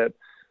staff that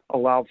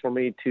allow for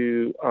me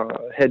to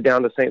head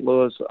down to St.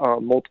 Louis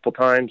multiple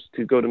times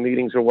to go to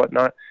meetings or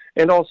whatnot,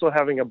 and also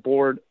having a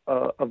board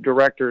of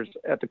directors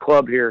at the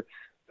club here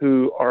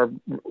who are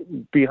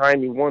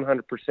behind me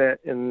 100%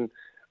 in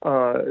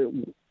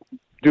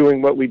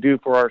doing what we do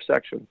for our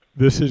section.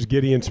 This is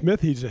Gideon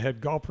Smith. He's the head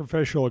golf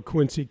professional at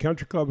Quincy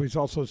Country Club. He's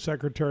also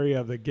secretary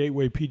of the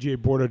Gateway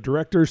PGA Board of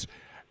Directors,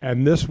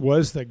 and this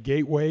was the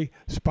Gateway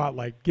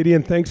Spotlight.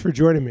 Gideon, thanks for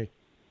joining me.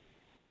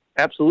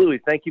 Absolutely.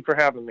 Thank you for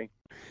having me.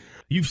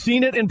 You've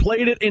seen it and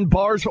played it in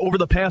bars over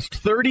the past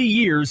 30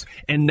 years,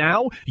 and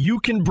now you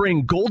can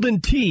bring Golden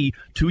Tee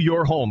to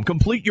your home.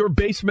 Complete your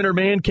basement or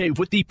man cave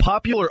with the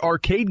popular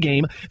arcade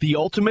game, The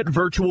Ultimate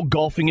Virtual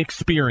Golfing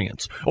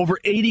Experience. Over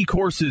 80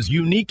 courses,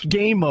 unique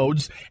game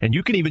modes, and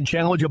you can even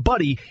challenge a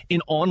buddy in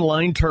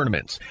online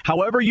tournaments.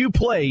 However you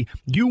play,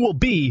 you will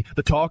be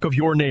the talk of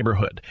your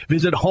neighborhood.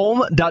 Visit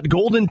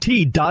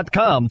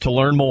home.goldentee.com to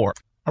learn more.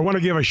 I want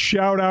to give a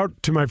shout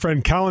out to my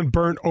friend Colin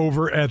Burnt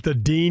over at the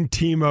Dean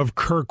team of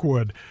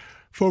Kirkwood.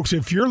 Folks,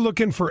 if you're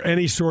looking for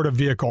any sort of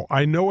vehicle,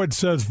 I know it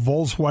says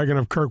Volkswagen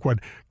of Kirkwood.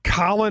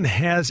 Colin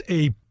has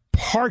a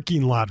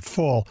parking lot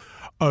full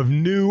of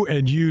new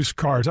and used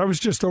cars. I was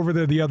just over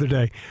there the other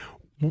day.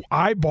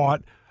 I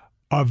bought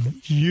a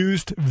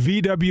used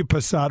VW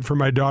Passat for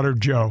my daughter,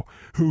 Jo,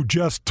 who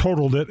just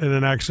totaled it in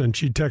an accident.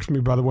 She texted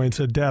me, by the way, and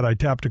said, Dad, I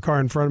tapped a car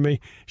in front of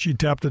me. She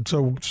tapped it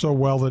so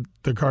well that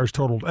the car's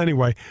totaled.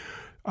 Anyway,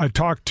 I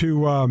talked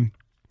to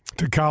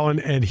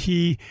Colin, and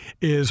he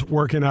is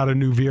working out a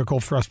new vehicle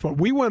for us. But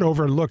we went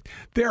over and looked.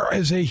 There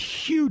is a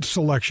huge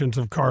selection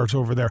of cars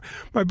over there.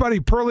 My buddy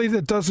Pearlie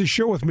that does the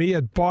show with me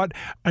had bought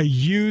a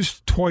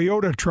used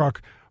Toyota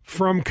truck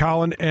from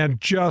Colin and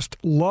just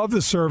loved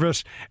the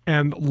service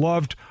and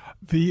loved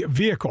the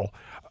vehicle.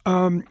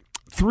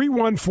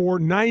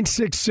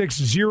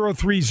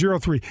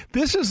 314-966-0303.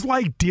 This is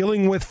like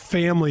dealing with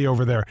family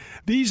over there.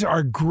 These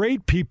are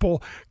great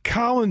people.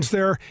 Colin's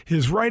there.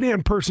 His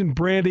right-hand person,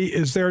 Brandy,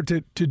 is there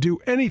to do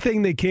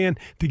anything they can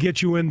to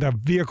get you in the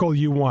vehicle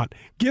you want.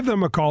 Give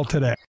them a call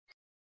today.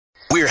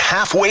 We're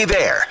halfway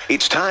there.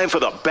 It's time for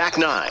the Back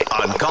Nine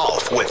on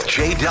Golf with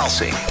Jay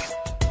Delsing.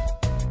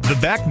 The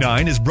Back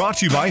Nine is brought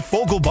to you by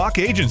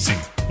Fogelbach Agency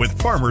with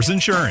Farmers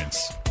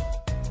Insurance.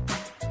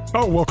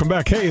 Oh, welcome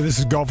back. Hey, this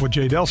is Golf with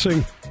Jay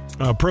Delsing.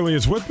 Pearlie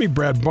is with me.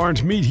 Brad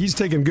Barnes-Mead. He's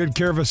taking good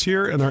care of us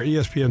here in our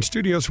ESPN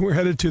studios. We're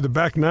headed to the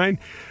Back Nine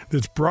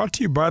that's brought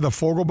to you by the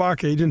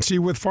Fogelbach Agency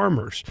with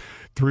Farmers.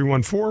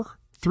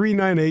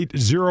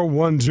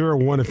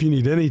 314-398-0101. If you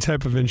need any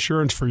type of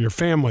insurance for your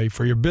family,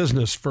 for your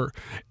business, for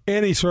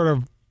any sort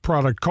of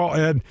product, call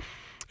Ed,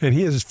 and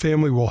he and his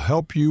family will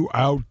help you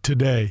out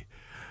today.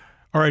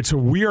 All right, so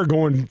we are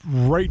going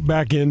right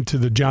back into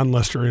the Jon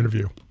Lester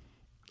interview.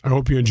 I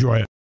hope you enjoy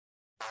it.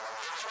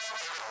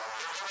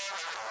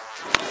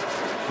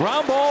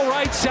 Ground ball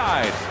right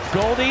side.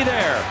 Goldie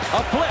there.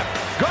 A flip.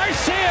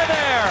 Garcia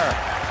there.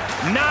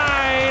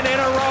 9 in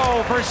a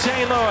row for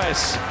St.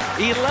 Louis.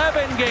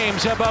 11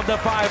 games above the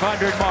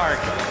 500 mark.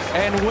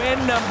 And win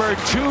number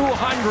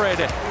 200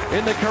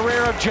 in the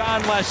career of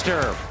Jon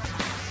Lester.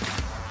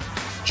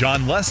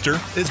 Jon Lester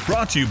is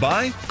brought to you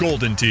by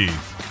Golden Tee.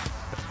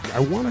 I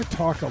want to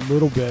talk a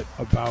little bit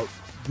about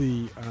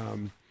the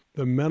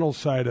mental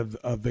side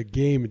of the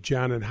game,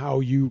 John, and how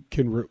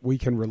we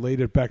can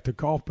relate it back to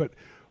golf. But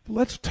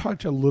let's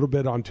touch a little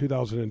bit on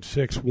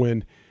 2006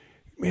 when,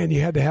 man,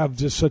 you had to have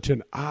just such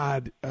an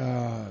odd,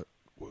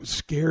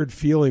 scared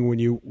feeling when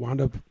you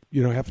wound up,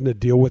 having to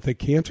deal with the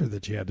cancer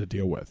that you had to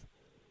deal with.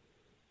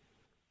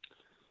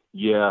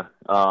 Yeah.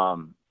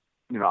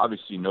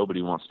 Obviously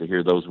nobody wants to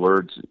hear those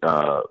words,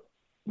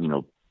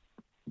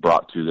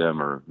 brought to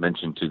them or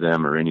mentioned to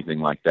them or anything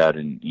like that.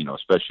 And,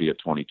 especially at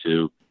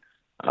 22,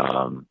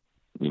 and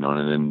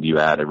then you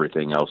add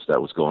everything else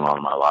that was going on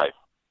in my life,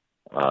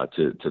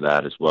 to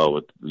that as well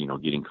with,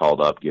 getting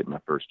called up, getting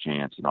my first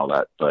chance and all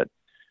that. But,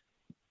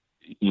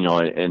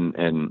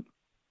 and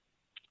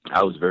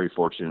I was very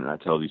fortunate. And I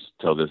tell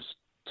this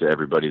to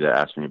everybody that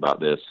asks me about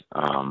this.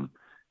 I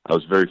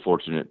was very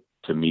fortunate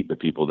to meet the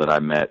people that I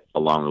met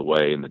along the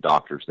way and the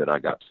doctors that I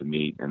got to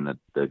meet and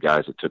the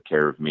guys that took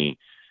care of me,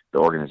 the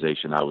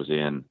organization I was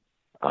in,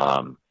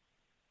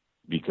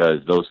 because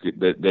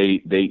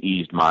they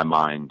eased my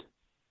mind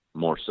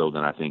more so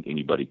than I think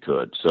anybody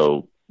could.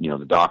 So,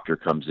 the doctor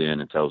comes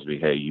in and tells me,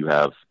 hey, you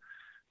have,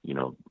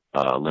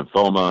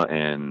 lymphoma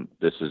and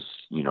this is,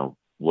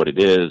 what it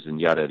is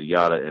and yada, yada,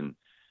 yada. And,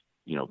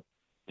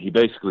 he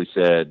basically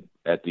said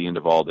at the end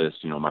of all this,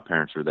 my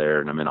parents are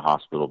there and I'm in a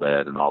hospital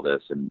bed and all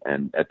this.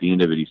 And at the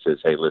end of it, he says,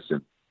 hey,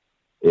 listen,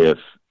 if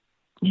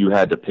you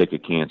had to pick a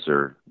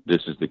cancer,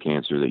 this is the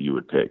cancer that you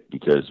would pick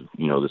because,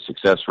 the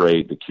success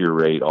rate, the cure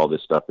rate, all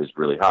this stuff is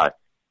really high.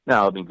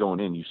 Now, I mean, going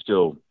in, there's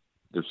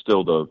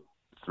still the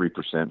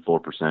 3%,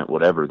 4%,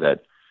 whatever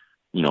that,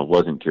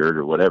 wasn't cured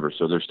or whatever.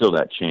 So there's still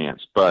that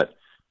chance, but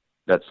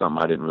that's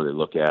something I didn't really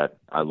look at.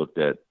 I looked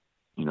at,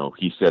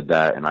 he said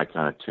that and I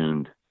kind of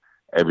tuned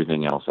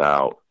everything else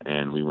out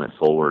and we went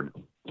forward,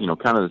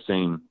 kind of the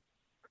same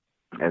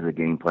as a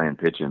game plan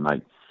pitching,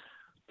 like,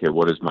 okay,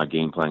 what is my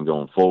game plan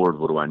going forward?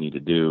 What do I need to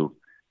do?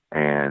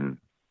 And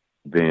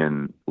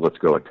then let's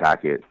go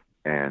attack it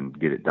and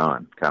get it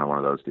done. Kind of one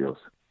of those deals.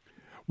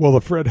 Well,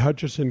 the Fred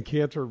Hutchison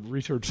Cancer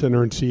Research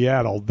Center in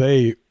Seattle,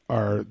 they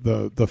are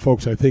the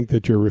folks I think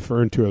that you're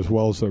referring to as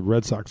well as the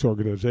Red Sox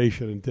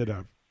organization and did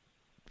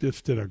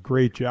a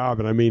great job.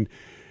 And I mean,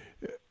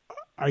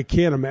 I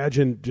can't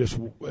imagine just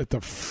at the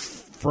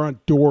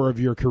front door of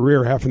your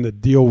career having to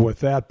deal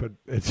with that, but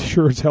it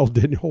sure as hell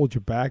didn't hold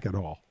you back at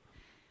all.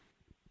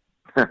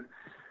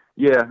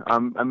 Yeah,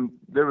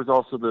 there was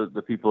also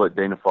the people at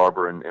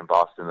Dana-Farber in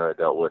Boston that I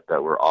dealt with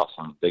that were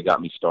awesome. They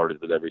got me started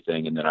with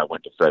everything, and then I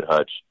went to Fred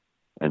Hutch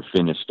and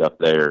finished up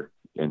there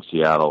in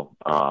Seattle.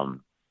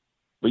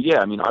 But yeah,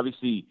 I mean,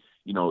 obviously,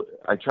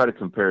 I try to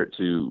compare it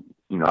to,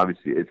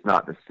 obviously it's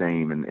not the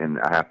same, and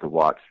I have to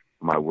watch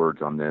my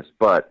words on this,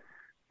 but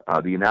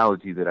the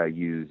analogy that I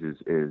use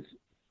is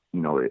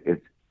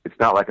it's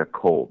not like a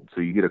cold.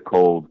 So you get a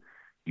cold,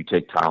 you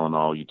take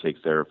Tylenol, you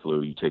take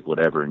Theraflu, you take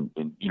whatever, and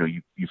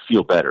you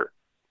feel better.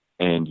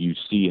 And you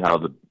see how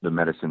the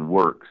medicine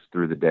works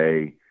through the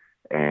day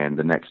and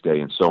the next day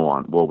and so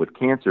on. Well, with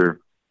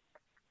cancer,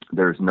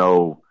 there's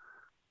no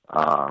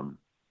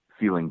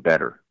feeling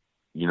better.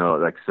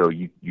 So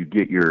you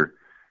get your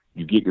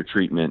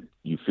treatment,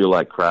 you feel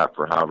like crap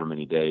for however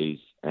many days,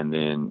 and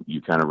then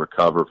you kind of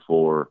recover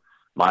for,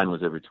 mine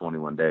was every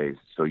 21 days.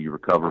 So you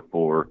recover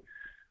for,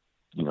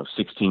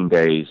 16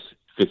 days,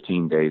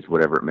 15 days,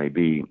 whatever it may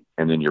be,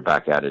 and then you're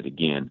back at it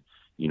again.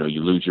 You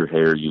lose your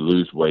hair, you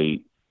lose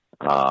weight,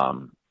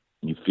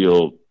 you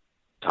feel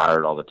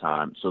tired all the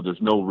time. So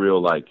there's no real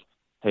like,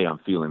 hey, I'm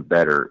feeling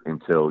better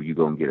until you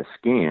go and get a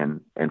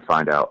scan and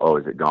find out, oh,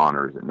 is it gone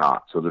or is it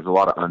not? So there's a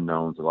lot of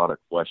unknowns, a lot of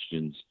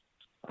questions.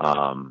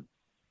 And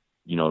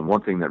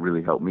one thing that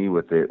really helped me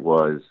with it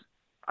was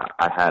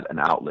I had an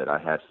outlet. I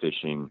had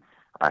fishing.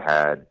 I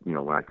had,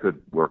 when I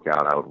could work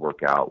out, I would work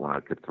out. When I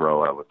could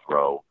throw, I would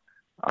throw.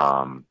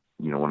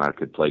 When I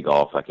could play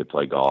golf, I could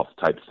play golf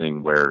type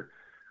thing where,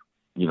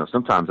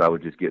 sometimes I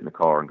would just get in the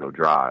car and go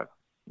drive,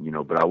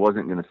 but I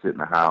wasn't going to sit in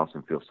the house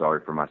and feel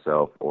sorry for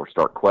myself or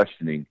start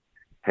questioning,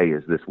 hey,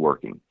 is this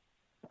working?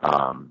 So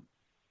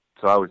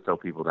I always tell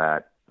people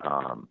that's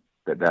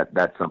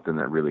something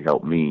that really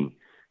helped me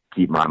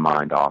keep my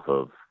mind off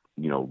of,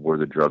 were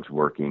the drugs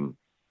working?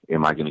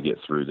 Am I going to get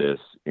through this?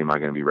 Am I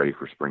going to be ready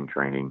for spring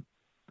training?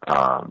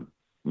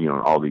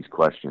 All these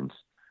questions.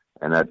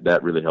 And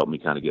that really helped me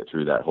kind of get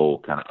through that whole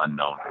kind of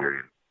unknown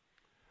period.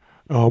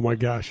 Oh my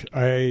gosh,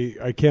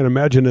 I can't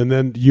imagine. And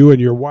then you and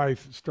your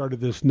wife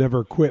started this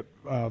Never Quit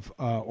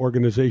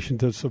organization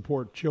to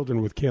support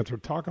children with cancer.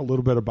 Talk a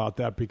little bit about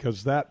that,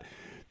 because that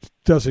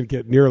doesn't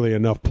get nearly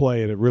enough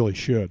play, and it really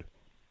should.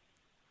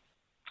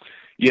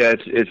 Yeah,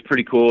 it's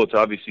pretty cool. It's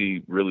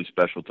obviously really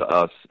special to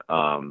us.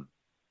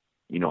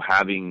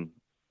 Having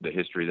the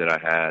history that I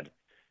had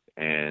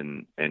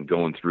and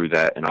going through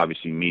that, and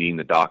obviously meeting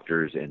the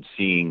doctors and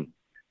seeing,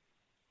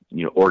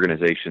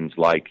 organizations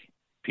like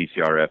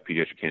PCRF,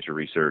 Pediatric Cancer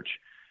Research,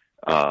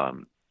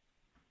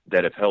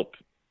 that have helped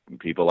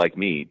people like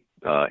me,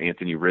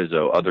 Anthony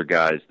Rizzo, other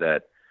guys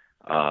that,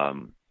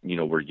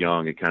 were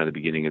young at kind of the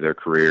beginning of their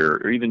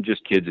career, or even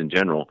just kids in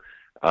general.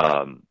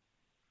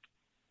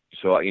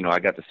 So, I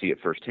got to see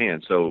it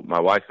firsthand. So my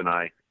wife and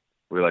I,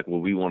 we were like, well,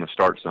 we want to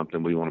start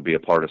something. We want to be a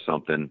part of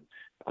something,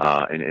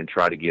 and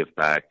try to give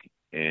back.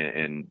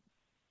 And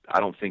I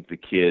don't think the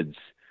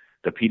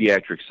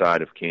pediatric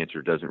side of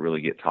cancer doesn't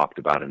really get talked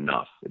about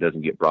enough. It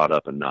doesn't get brought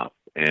up enough.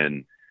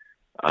 And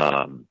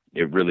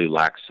it really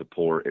lacks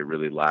support. It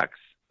really lacks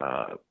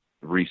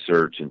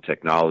research and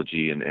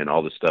technology and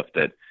all the stuff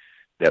that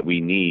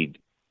we need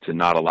to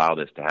not allow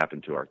this to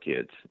happen to our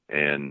kids.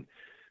 And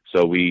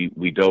so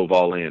we dove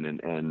all in,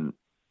 and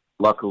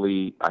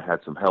luckily I had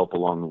some help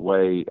along the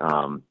way.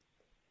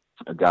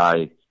 A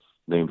guy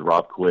named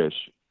Rob Quish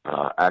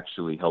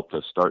actually helped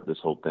us start this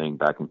whole thing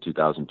back in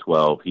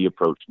 2012. He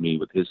approached me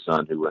with his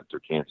son who went through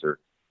cancer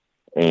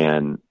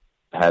and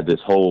had this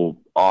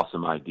whole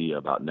awesome idea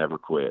about Never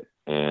Quit.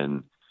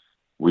 And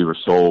we were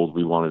sold.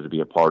 We wanted to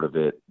be a part of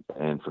it.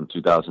 And from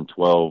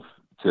 2012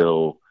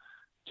 till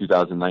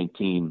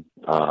 2019,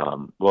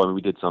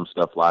 we did some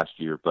stuff last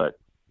year, but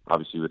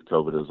obviously with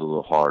COVID, it was a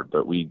little hard.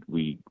 But we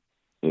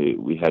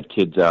had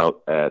kids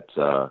out at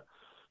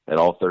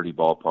all 30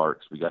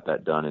 ballparks. We got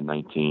that done in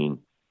 19.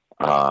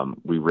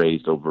 We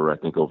raised over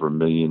 $1.5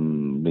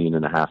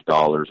 million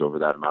over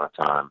that amount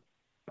of time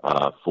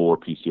for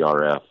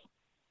PCRF.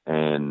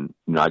 And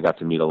I got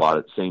to meet a lot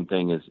of same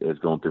thing as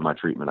going through my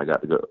treatment. I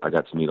got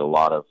to meet a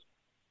lot of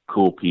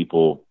cool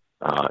people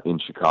in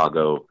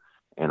Chicago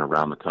and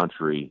around the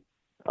country.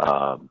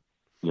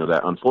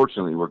 That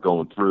unfortunately we're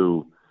going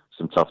through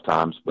some tough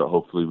times, but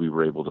hopefully we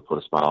were able to put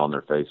a smile on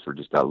their face for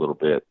just that little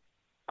bit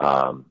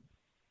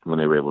when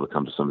they were able to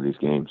come to some of these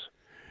games.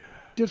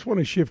 Just want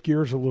to shift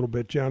gears a little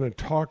bit, Jon, and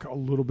talk a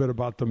little bit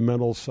about the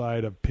mental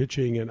side of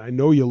pitching. And I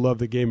know you love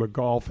the game of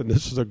golf, and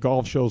this is a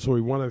golf show, so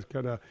we want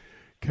to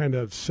kind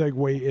of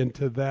segue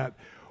into that.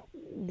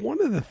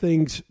 One of the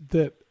things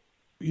that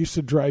used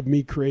to drive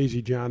me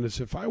crazy, Jon, is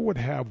if I would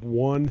have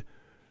one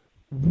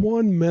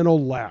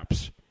mental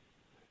lapse,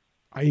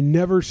 I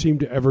never seemed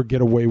to ever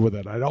get away with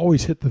it. I'd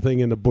always hit the thing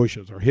in the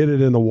bushes or hit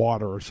it in the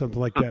water or something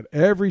like that.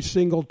 Every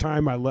single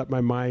time I let my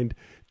mind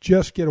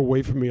just get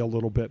away from me a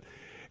little bit.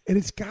 And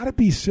it's got to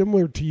be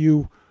similar to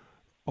you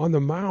on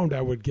the mound, I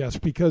would guess,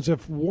 because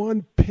if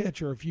one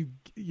pitch or if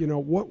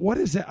what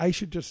is that? I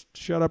should just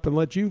shut up and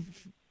let you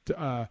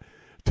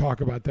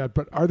talk about that.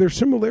 But are there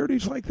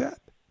similarities like that?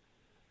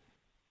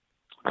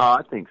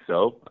 I think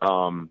so.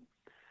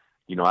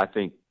 I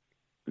think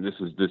this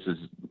is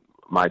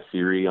my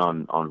theory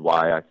on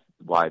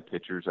why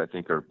pitchers I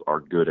think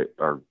are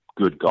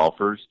good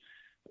golfers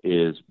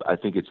is I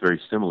think it's very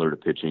similar to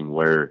pitching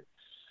where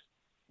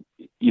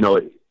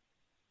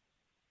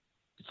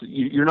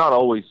you're not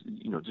always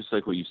just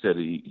like what you said,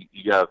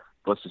 you have,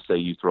 let's just say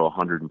you throw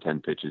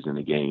 110 pitches in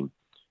a game.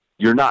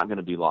 You're not going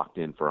to be locked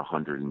in for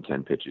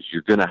 110 pitches.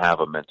 You're going to have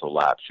a mental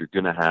lapse. You're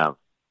going to have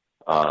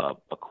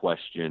a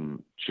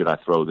question, should I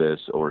throw this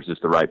or is this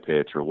the right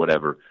pitch or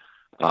whatever.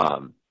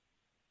 And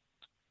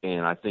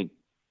I think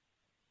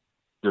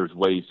there's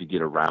ways to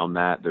get around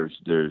that. There's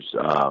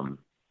trying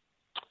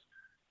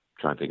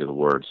to think of the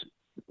words,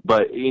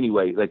 but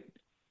anyway, like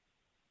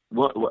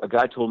what a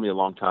guy told me a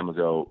long time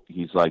ago,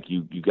 he's like,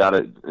 you got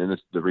to, and this,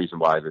 the reason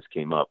why this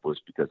came up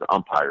was because the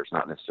umpires,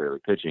 not necessarily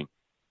pitching.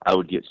 I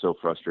would get so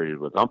frustrated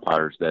with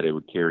umpires that it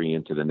would carry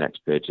into the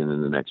next pitch and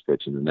then the next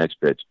pitch and the next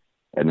pitch.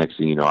 And next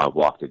thing you know, I've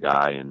walked a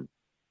guy and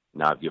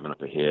now I've given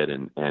up a hit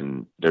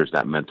and there's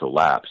that mental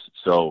lapse.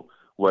 So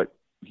what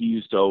he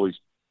used to always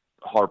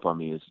harp on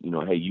me is,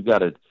 hey, you got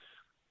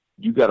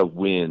to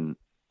win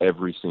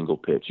every single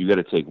pitch. You got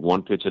to take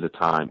one pitch at a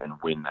time and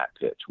win that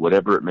pitch,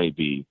 whatever it may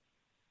be.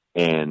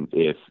 And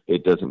if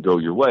it doesn't go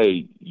your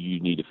way, you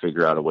need to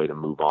figure out a way to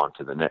move on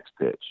to the next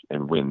pitch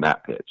and win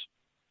that pitch.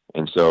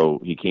 And so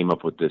he came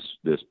up with this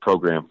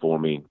program for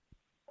me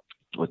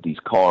with these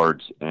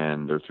cards,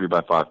 and they're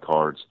 3x5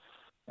 cards,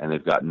 and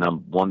they've got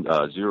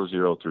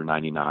 00 through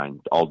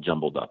 99 all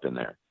jumbled up in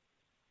there.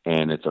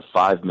 And it's a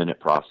 5-minute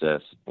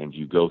process, and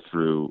you go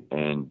through,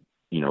 and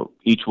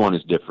each one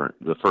is different.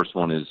 The first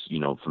one is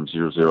from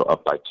 00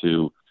 up by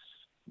 2.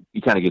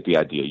 You kind of get the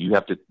idea. You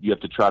have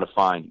to try to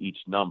find each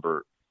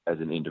number as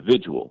an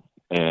individual,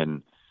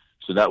 and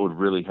so that would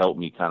really help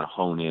me kind of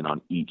hone in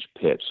on each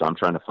pitch. So I'm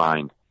trying to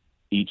find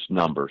each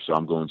number. So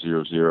I'm going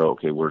 00.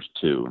 Okay, where's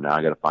 2? Now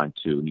I got to find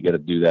 2, and you got to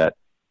do that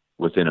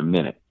within a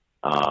minute.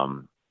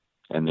 And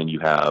then you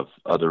have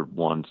other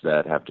ones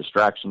that have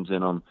distractions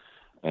in them,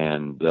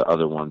 and the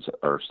other ones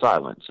are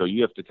silent. So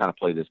you have to kind of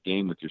play this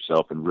game with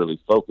yourself and really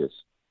focus.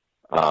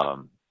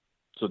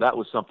 So that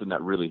was something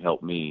that really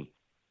helped me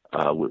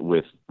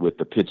with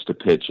the pitch to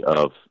pitch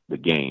of the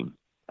game.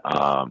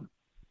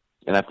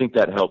 And I think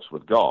that helps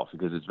with golf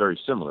because it's very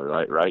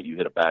similar, right? You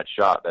hit a bad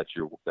shot, that's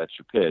your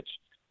pitch.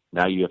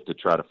 Now you have to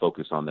try to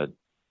focus on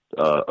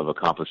of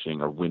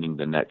accomplishing or winning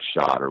the next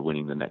shot or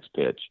winning the next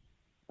pitch.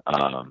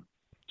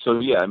 So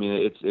yeah, I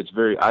mean,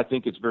 I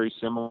think it's very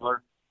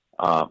similar.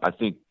 I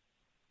think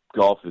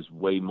golf is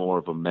way more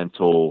of a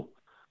mental,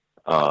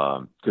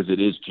 because it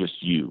is just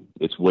you.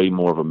 It's way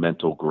more of a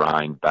mental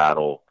grind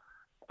battle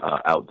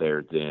out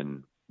there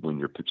than when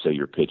you're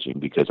pitching,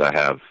 because I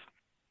got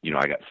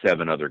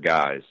 7 other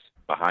guys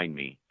behind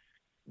me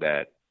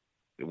that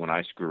when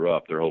I screw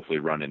up, they're hopefully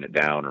running it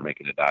down or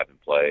making a dive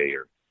and play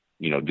or,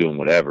 doing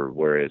whatever.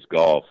 Whereas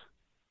golf,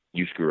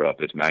 you screw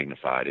up, it's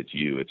magnified. It's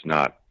you. It's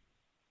not,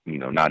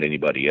 not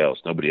anybody else.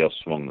 Nobody else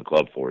swung the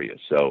club for you.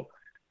 So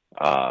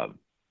a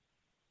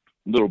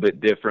little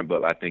bit different,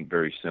 but I think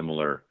very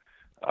similar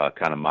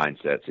kind of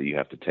mindsets that you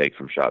have to take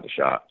from shot to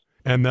shot.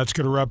 And that's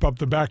going to wrap up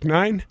the back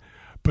 9.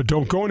 But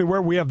don't go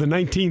anywhere. We have the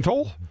 19th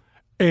hole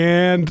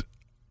and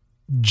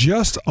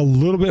just a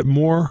little bit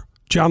more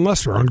Jon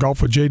Lester on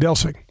Golf with Jay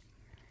Delsing.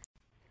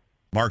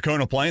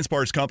 Marcone Appliance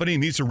Parts Company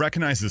needs to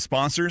recognize the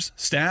sponsors,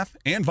 staff,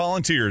 and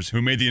volunteers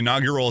who made the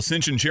inaugural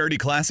Ascension Charity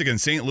Classic in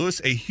St. Louis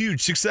a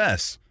huge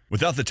success.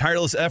 Without the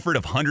tireless effort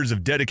of hundreds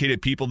of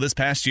dedicated people this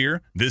past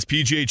year, this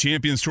PGA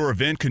Champions Tour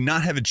event could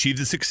not have achieved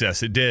the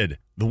success it did.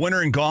 The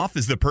winner in golf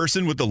is the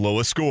person with the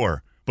lowest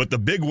score. But the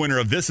big winner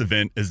of this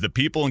event is the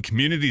people and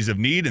communities of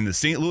need in the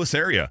St. Louis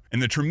area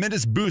and the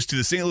tremendous boost to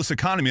the St. Louis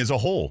economy as a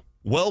whole.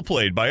 Well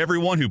played by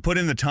everyone who put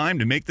in the time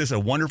to make this a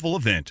wonderful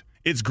event.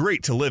 It's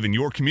great to live in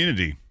your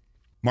community.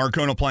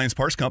 Marcone Appliance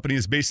Parts Company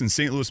is based in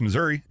St. Louis,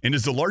 Missouri, and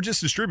is the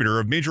largest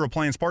distributor of major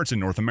appliance parts in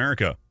North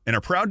America and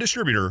a proud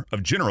distributor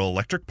of General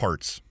Electric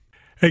parts.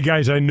 Hey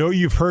guys, I know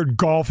you've heard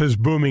golf is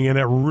booming, and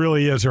it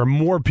really is. There are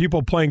more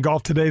people playing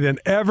golf today than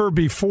ever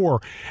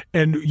before.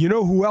 And you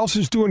know who else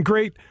is doing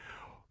great?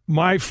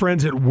 My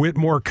friends at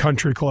Whitmore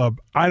Country Club.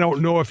 I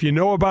don't know if you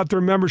know about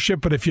their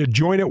membership, but if you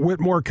join at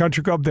Whitmore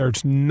Country Club,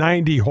 there's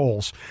 90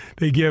 holes.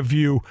 They give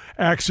you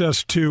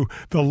access to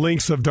the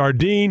Links of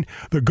Dardenne,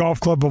 the Golf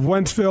Club of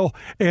Wentzville,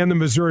 and the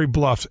Missouri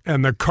Bluffs.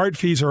 And the cart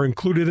fees are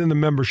included in the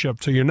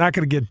membership, so you're not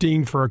going to get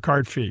dinged for a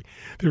cart fee.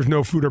 There's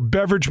no food or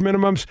beverage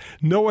minimums,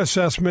 no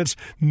assessments,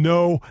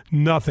 no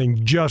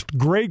nothing. Just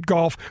great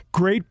golf,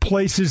 great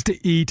places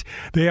to eat.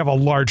 They have a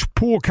large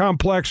pool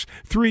complex,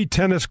 3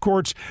 tennis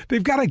courts.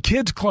 They've got a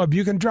kids club.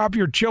 You can drop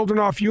your children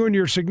off. You and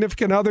your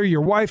significant other,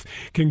 your wife,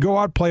 can go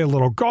out, play a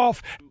little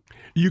golf.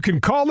 You can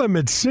call them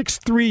at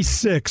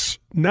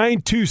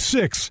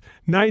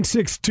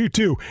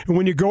 636-926-9622. And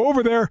when you go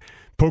over there,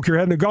 poke your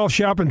head in the golf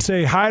shop and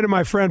say hi to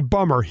my friend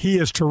Bummer. He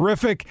is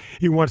terrific.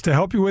 He wants to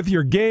help you with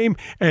your game,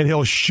 and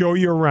he'll show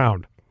you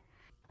around.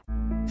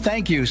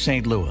 Thank you,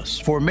 St. Louis,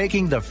 for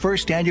making the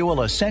first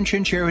annual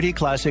Ascension Charity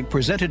Classic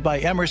presented by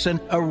Emerson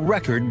a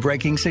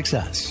record-breaking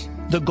success.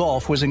 The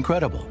golf was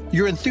incredible,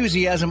 your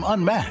enthusiasm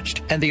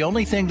unmatched, and the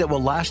only thing that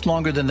will last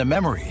longer than the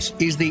memories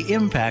is the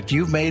impact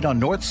you've made on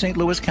North St.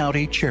 Louis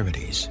County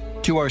charities.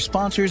 To our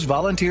sponsors,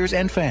 volunteers,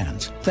 and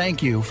fans,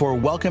 thank you for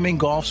welcoming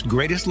golf's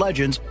greatest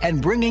legends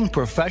and bringing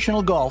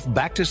professional golf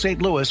back to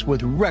St. Louis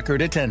with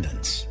record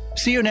attendance.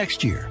 See you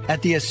next year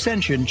at the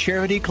Ascension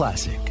Charity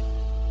Classic.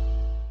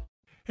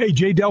 Hey,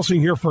 Jay Delsing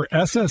here for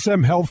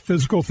SSM Health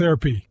Physical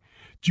Therapy.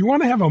 Do you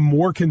want to have a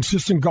more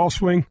consistent golf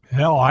swing?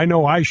 Hell, I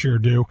know I sure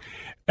do.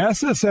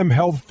 SSM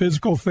Health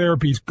Physical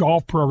Therapy's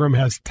golf program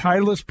has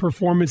Titleist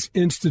Performance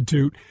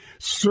Institute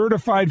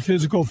certified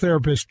physical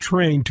therapists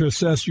trained to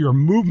assess your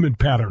movement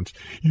patterns,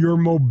 your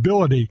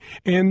mobility,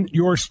 and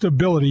your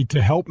stability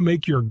to help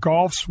make your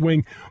golf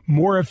swing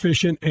more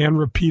efficient and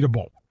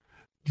repeatable.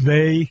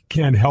 They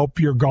can help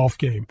your golf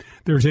game.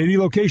 There's 80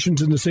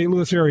 locations in the St.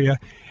 Louis area.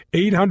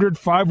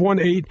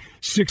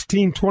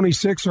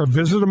 800-518-1626 or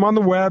visit them on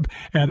the web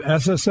at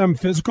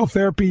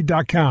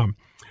ssmphysicaltherapy.com.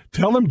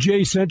 Tell them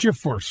Jay sent you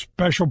for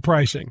special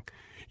pricing.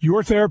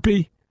 Your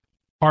therapy,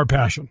 our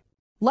passion.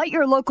 Let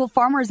your local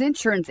Farmers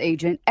Insurance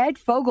agent, Ed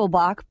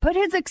Fogelbach, put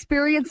his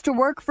experience to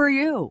work for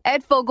you.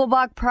 Ed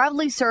Fogelbach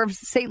proudly serves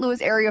St.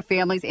 Louis area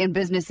families and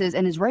businesses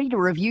and is ready to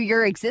review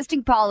your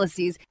existing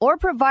policies or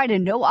provide a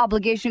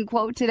no-obligation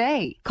quote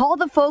today. Call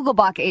the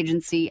Fogelbach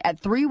Agency at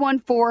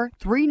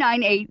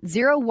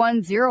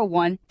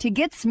 314-398-0101 to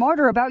get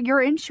smarter about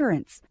your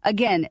insurance.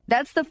 Again,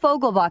 that's the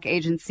Fogelbach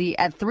Agency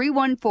at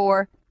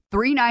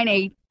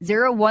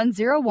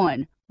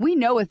 314-398-0101. We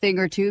know a thing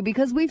or two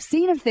because we've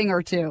seen a thing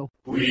or two.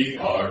 We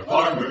are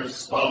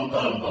farmers. Bum,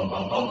 bum, bum,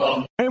 bum, bum,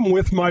 bum. I'm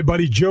with my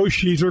buddy Joe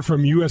Sheezer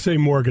from USA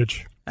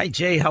Mortgage. Hi,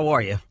 Jay. How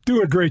are you?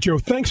 Doing great, Joe.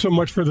 Thanks so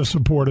much for the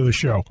support of the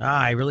show.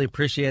 I really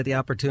appreciate the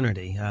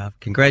opportunity.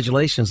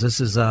 Congratulations. This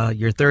is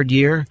your 3rd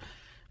year,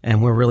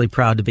 and we're really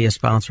proud to be a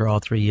sponsor all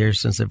 3 years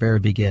since the very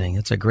beginning.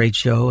 It's a great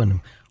show, and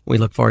we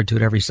look forward to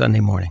it every Sunday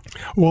morning.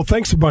 Well,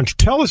 thanks a bunch.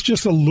 Tell us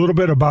just a little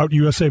bit about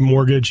USA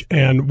Mortgage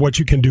and what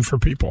you can do for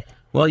people.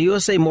 Well,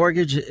 USA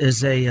Mortgage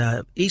is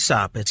a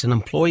ESOP. It's an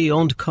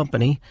employee-owned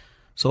company,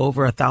 so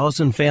over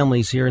 1,000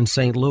 families here in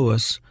St.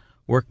 Louis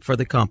work for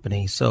the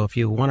company. So if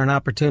you want an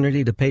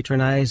opportunity to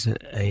patronize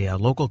a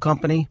local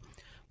company,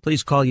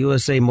 please call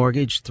USA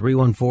Mortgage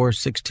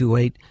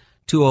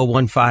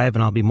 314-628-2015,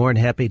 and I'll be more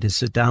than happy to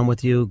sit down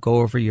with you, go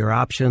over your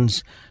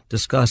options,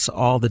 discuss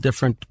all the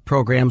different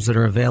programs that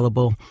are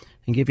available,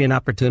 and give you an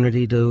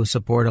opportunity to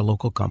support a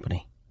local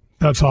company.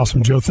 That's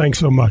awesome, Joe. Thanks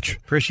so much.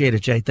 Appreciate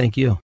it, Jay. Thank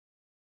you.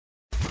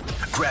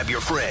 Grab your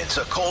friends,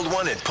 a cold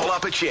one, and pull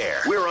up a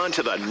chair. We're on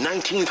to the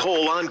 19th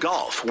hole on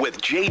golf with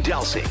Jay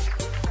Delsing.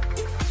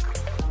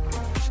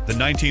 The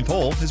 19th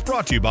hole is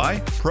brought to you by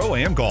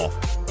Pro-Am Golf.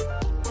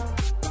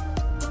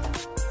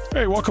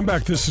 Hey, welcome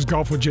back. This is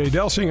Golf with Jay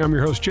Delsing. I'm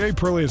your host, Jay.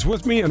 Pearlie is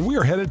with me, and we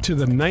are headed to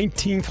the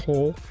 19th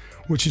hole,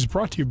 which is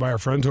brought to you by our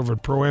friends over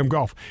at Pro-Am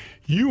Golf.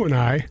 You and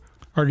I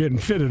are getting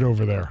fitted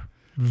over there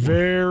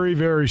very,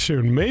 very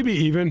soon, maybe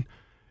even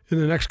in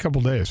the next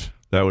couple days.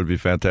 That would be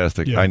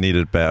fantastic. Yeah. I need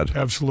it bad.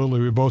 Absolutely.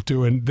 We both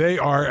do. And they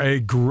are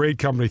a great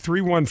company.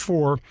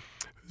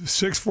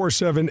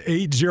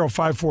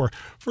 314-647-8054.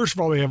 First of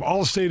all, they have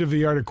all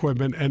state-of-the-art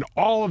equipment and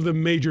all of the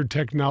major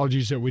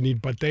technologies that we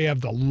need, but they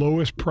have the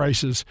lowest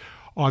prices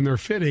on their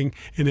fitting.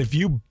 And if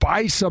you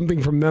buy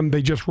something from them,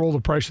 they just roll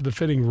the price of the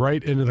fitting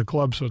right into the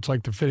club, so it's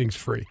like the fitting's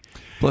free.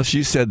 Plus,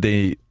 you said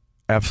they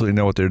absolutely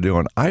know what they're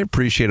doing. I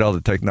appreciate all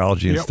the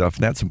technology and stuff,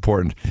 and that's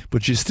important.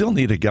 But you still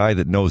need a guy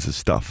that knows his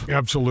stuff.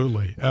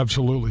 Absolutely.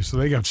 Absolutely. So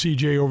they got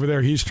CJ over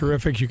there. He's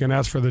terrific. You can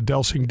ask for the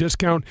Delsing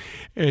discount,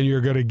 and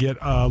you're going to get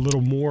a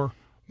little more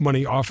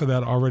money off of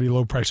that already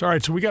low price. All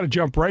right, so we got to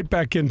jump right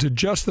back into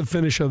just the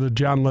finish of the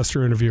Jon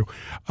Lester interview.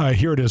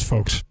 Here it is,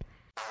 folks.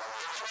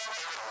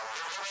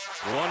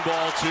 1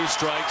 ball, 2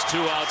 strikes, 2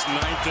 outs,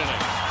 9th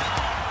inning.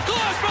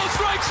 Glasgow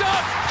strikes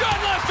out.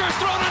 Jon Lester's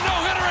thrown a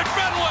no-hitter at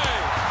Fenway.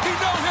 He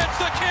no-hits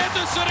the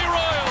Kansas City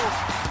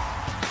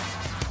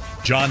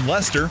Royals. Jon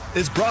Lester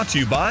is brought to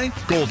you by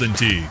Golden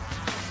Tee.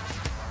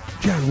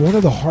 John, one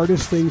of the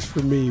hardest things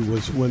for me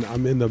was when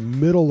I'm in the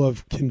middle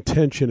of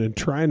contention and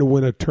trying to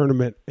win a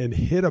tournament and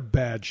hit a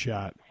bad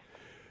shot.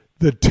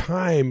 The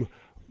time,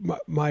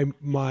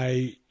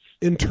 my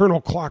internal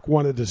clock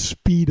wanted to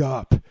speed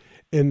up,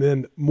 and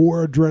then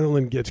more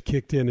adrenaline gets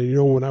kicked in.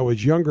 And, when I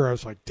was younger, I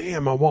was like,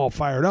 damn, I'm all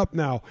fired up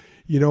now,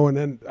 and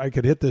then I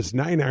could hit this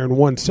 9-iron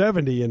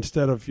 170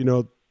 instead of,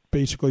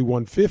 basically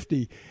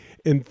 150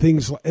 and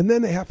things. And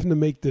then they happen to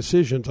make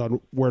decisions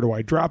on where do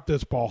I drop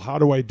this ball? How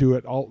do I do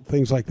it? All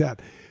things like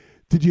that.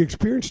 Did you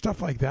experience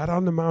stuff like that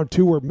on the mound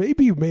too, where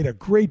maybe you made a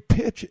great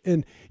pitch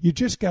and you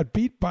just got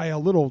beat by a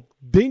little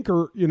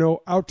dinker,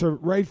 out to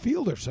right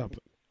field or something?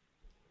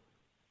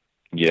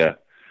 Yeah.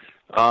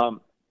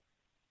 It's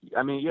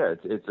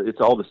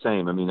all the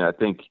same. I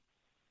think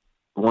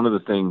one of the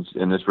things,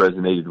 and this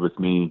resonated with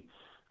me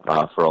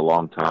for a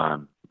long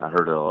time, I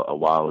heard a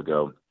while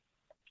ago,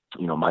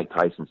 Mike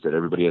Tyson said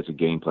everybody has a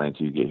game plan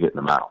until you get hit in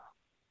the mouth,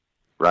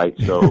 right?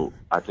 So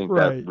I think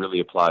Right. that really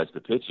applies to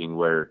pitching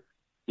where,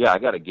 I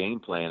got a game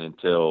plan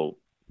until,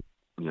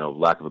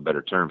 lack of a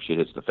better term, shit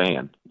hits the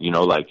fan.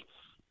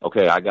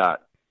 Okay, I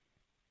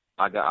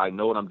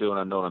know what I'm doing.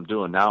 I know what I'm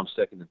doing. Now I'm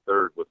second and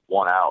third with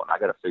 1 out, and I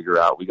got to figure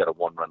out. We got a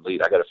 1-run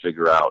lead. I got to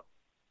figure out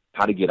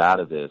how to get out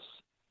of this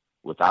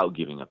without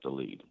giving up the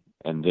lead.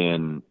 And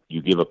then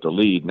you give up the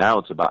lead. Now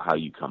it's about how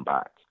you come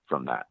back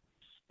from that.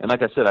 And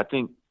like I said, I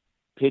think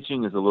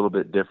pitching is a little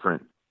bit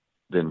different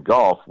than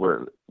golf,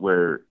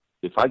 where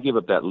if I give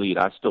up that lead,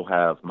 I still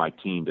have my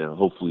team to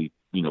hopefully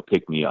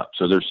pick me up.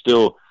 So there's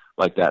still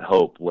like that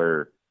hope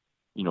where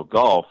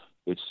golf,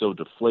 it's so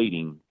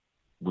deflating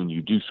when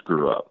you do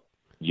screw up.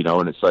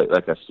 And it's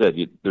like I said,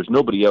 there's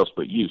nobody else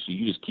but you. So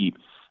you just keep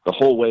the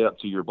whole way up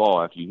to your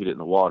ball. After you hit it in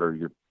the water,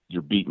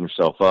 you're beating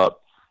yourself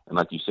up. And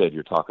like you said,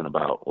 you're talking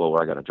about,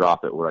 where I got to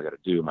drop it, what I got to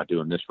do. Am I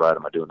doing this right?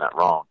 Am I doing that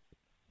wrong?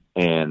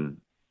 And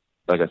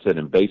like I said,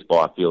 in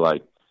baseball, I feel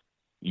like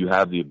you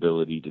have the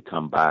ability to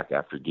come back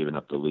after giving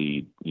up the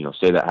lead.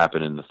 Say that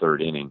happened in the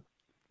 3rd inning.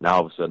 Now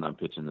all of a sudden I'm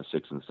pitching the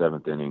 6th and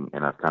 7th inning,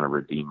 and I've kind of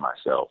redeemed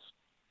myself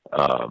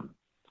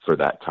for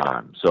that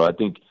time. So I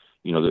think,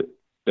 that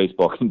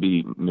baseball can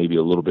be maybe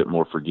a little bit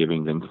more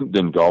forgiving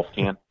than golf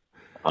can.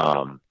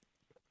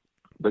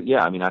 But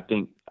yeah, I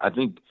think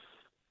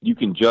you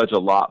can judge a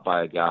lot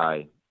by a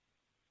guy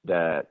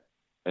that,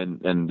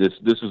 and this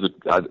is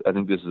I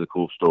think this is a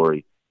cool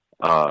story.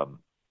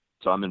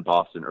 So I'm in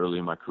Boston early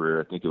in my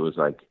career. I think it was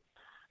like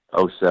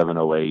 07,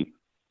 08.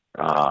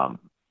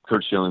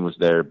 Kurt Schilling was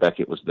there.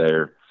 Beckett was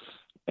there.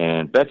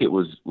 And Beckett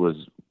was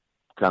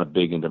kind of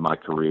big into my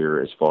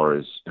career as far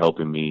as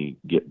helping me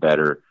get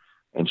better.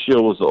 And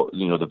Schill was,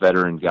 the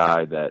veteran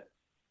guy that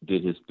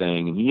did his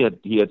thing, and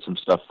he had some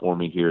stuff for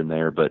me here and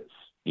there, but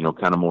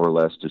kind of more or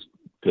less just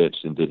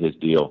pitched and did his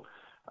deal.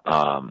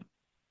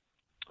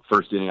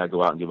 First inning, I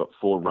go out and give up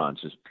 4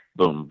 runs, just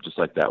boom, just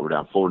like that. We're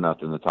down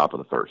 4-0 in the top of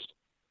the first,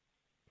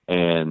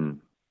 and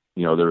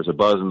there was a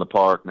buzz in the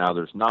park. Now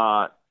there's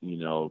not.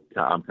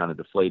 I'm kind of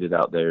deflated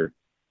out there.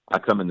 I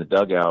come in the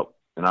dugout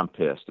and I'm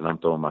pissed, and I'm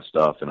throwing my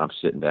stuff, and I'm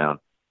sitting down.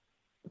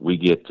 We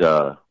get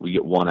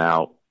 1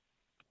 out.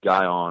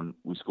 Guy on,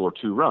 we score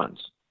 2 runs.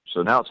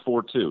 So now it's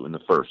 4-2 in the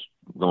first,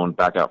 going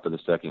back out for the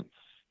second.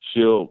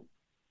 Schill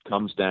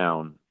comes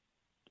down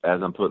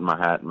as I'm putting my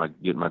hat and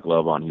getting my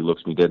glove on. He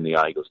looks me dead in the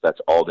eye. He goes,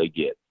 "That's all they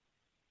get.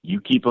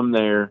 You keep them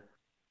there,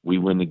 we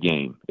win the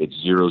game. It's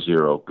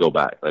 0-0. Go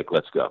back. Like,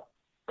 let's go."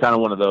 Kind of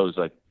one of those,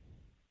 like,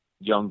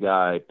 young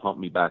guy, pump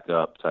me back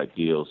up type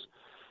deals.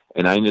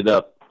 And I ended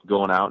up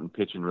going out and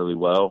pitching really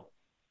well.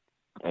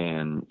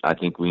 and I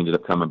think we ended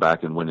up coming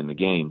back and winning the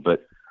game.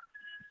 But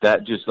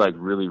that just like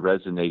really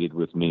resonated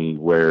with me,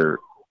 where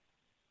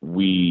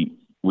we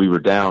were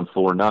down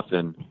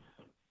 4-0,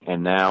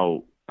 and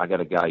now I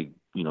got a guy,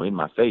 in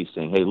my face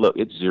saying, "Hey, look,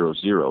 it's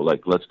 0-0.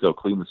 Like, let's go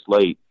clean the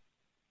slate,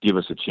 give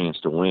us a chance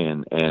to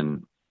win."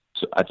 And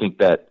so I think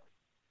that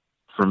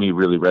for me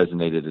really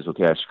resonated is,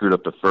 okay, I screwed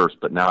up the first,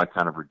 but now I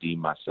kind of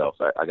redeemed myself.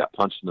 I got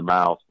punched in the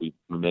mouth. We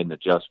made an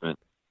adjustment,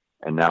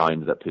 and now I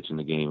ended up pitching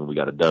the game and we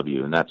got a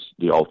W, and that's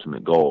the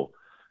ultimate goal.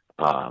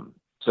 So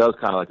that was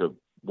kind of like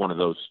one of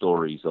those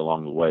stories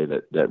along the way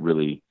that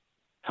really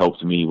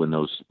helped me when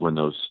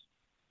those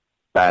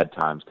bad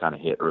times kind of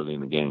hit early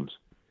in the games.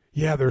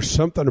 Yeah, there's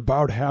something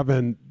about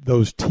having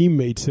those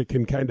teammates that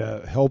can kind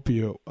of help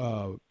you,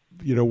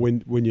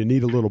 when you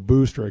need a little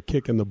boost or a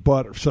kick in the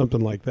butt or something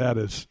like that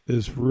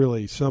is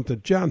really something.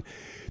 Jon,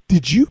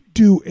 did you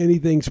do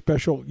anything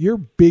special? Your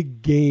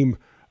big game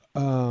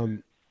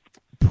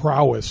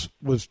prowess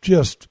was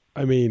just,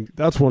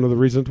 that's one of the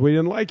reasons we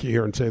didn't like you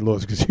here in St.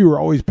 Louis, because you were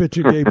always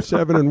pitching Game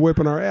 7 and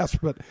whipping our ass.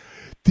 But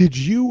did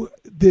you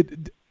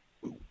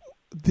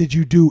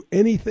do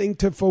anything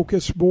to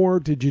focus more?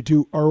 Did you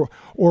do,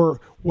 or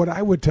what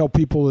I would tell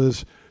people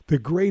is the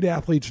great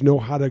athletes know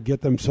how to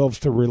get themselves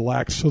to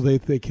relax so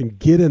that they can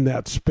get in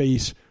that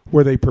space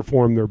where they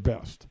perform their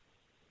best.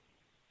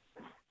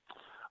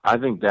 I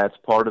think that's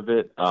part of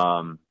it.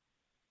 I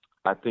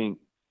think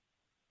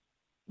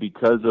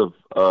because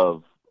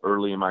of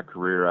early in my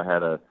career, I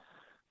had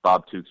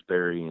Bob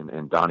Tewksbury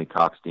and Donnie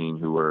Coxstein,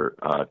 who were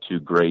two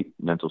great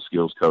mental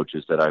skills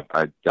coaches that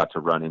I got to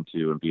run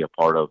into and be a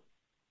part of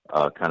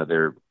kind of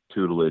their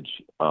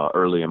tutelage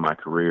early in my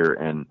career.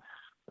 And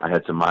I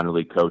had some minor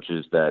league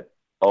coaches that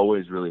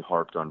always really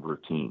harped on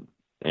routine.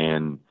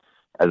 And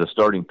as a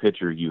starting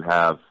pitcher, you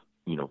have,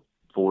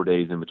 4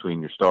 days in between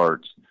your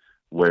starts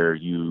where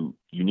you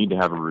need to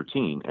have a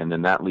routine. And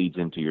then that leads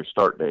into your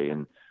start day.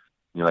 And,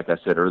 like I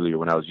said earlier,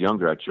 when I was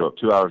younger, I'd show up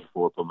 2 hours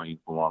before, put my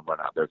uniform on, run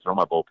out there, throw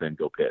my bullpen,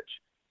 go pitch.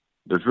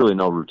 There's really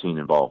no routine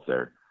involved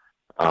there.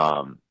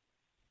 And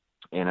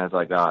as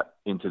I got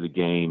into the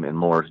game and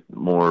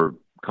more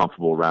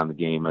comfortable around the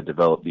game, I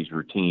developed these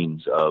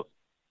routines of,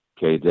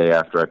 okay, the day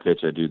after I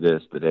pitch, I do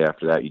this. The day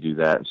after that, you do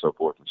that, and so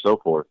forth and so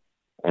forth.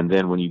 And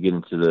then when you get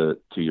into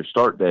your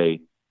start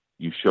day,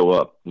 you show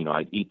up.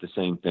 I eat the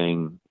same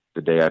thing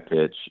the day I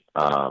pitch.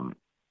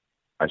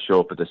 I show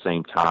up at the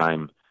same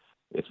time.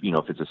 If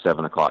it's a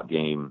 7:00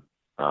 game,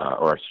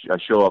 or I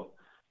show up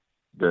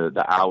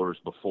the hours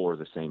before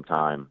the same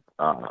time,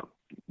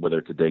 whether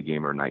it's a day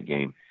game or a night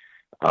game.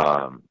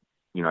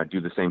 I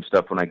do the same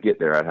stuff when I get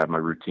there. I'd have my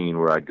routine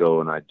where I'd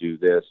go and I'd do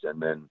this,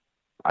 and then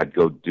I'd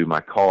go do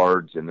my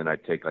cards, and then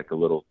I'd take like a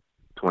little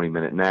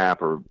 20-minute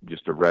nap or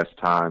just a rest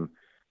time.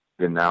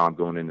 Then now I'm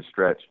going in the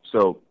stretch.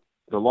 So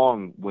the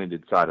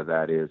long-winded side of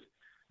that is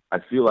I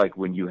feel like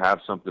when you have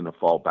something to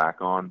fall back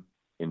on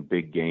in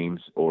big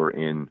games or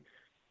in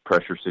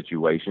pressure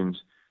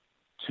situations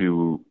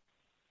to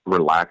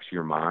relax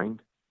your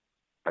mind,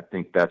 I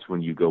think that's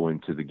when you go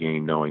into the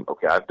game knowing,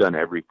 okay, I've done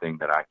everything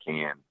that I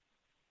can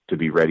to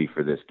be ready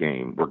for this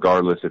game,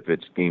 regardless if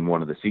it's game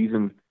 1 of the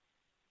season,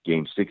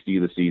 game 60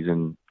 of the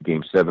season,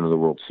 game 7 of the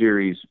World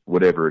Series,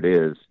 whatever it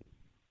is.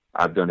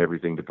 I've done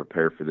everything to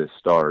prepare for this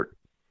start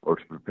or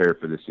to prepare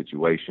for this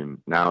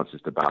situation. Now it's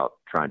just about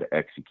trying to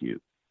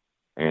execute.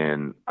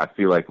 And I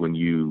feel like when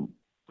you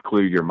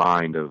clear your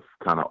mind of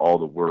kind of all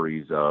the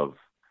worries of,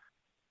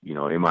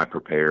 am I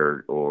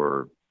prepared,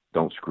 or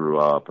don't screw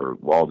up, or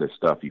all this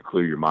stuff, you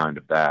clear your mind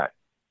of that.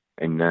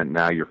 And then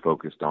now you're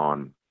focused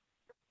on,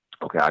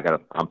 okay,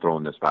 I'm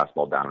throwing this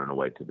fastball down and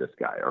away to this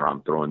guy, or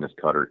I'm throwing this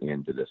cutter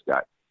into this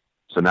guy.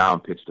 So now I'm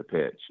pitch to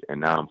pitch,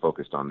 and now I'm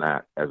focused on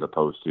that, as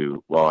opposed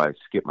to, well, I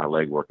skipped my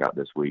leg workout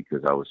this week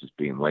because I was just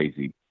being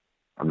lazy.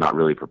 I'm not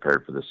really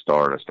prepared for the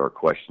start. I start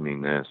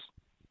questioning this,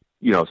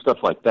 stuff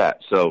like that.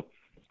 So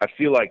I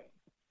feel like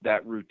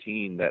that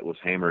routine that was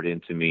hammered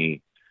into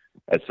me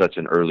at such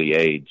an early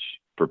age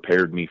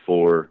prepared me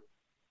for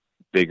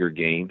bigger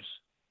games.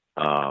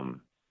 And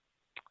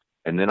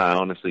then I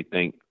honestly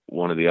think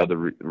one of the other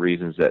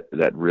reasons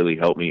that really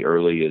helped me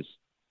early is,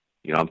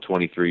 I'm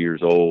 23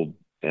 years old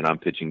and I'm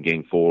pitching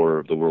game 4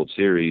 of the World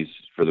Series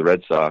for the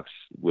Red Sox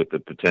with the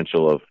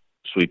potential of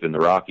sweeping the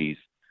Rockies,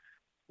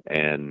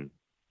 and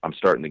I'm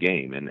starting the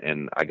game.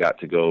 And I got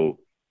to go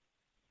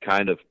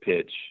kind of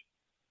pitch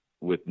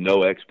with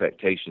no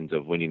expectations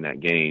of winning that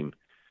game,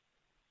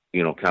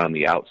 kind of on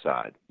the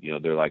outside.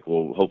 They're like,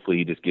 well, hopefully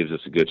he just gives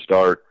us a good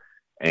start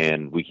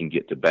and we can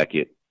get to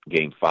Beckett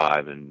game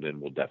 5 and then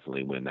we'll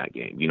definitely win that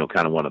game,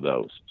 kind of one of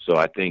those. So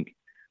I think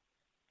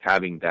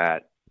having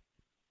that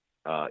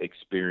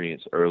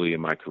experience early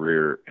in my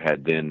career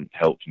had then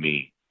helped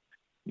me,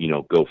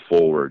 go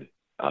forward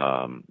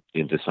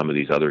into some of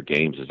these other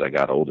games as I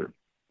got older.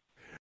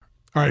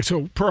 All right,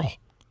 so Pearl.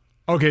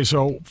 Okay,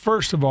 so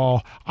first of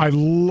all, I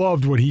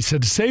loved what he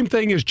said. Same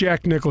thing as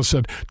Jack Nicklaus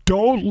said.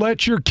 Don't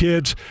let your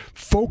kids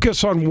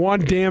focus on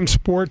one damn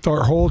sport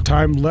their whole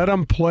time. Let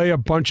them play a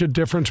bunch of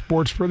different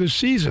sports for the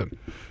season.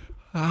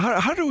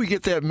 How do we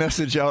get that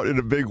message out in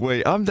a big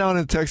way? I'm down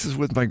in Texas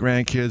with my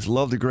grandkids,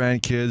 love the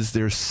grandkids.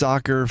 They're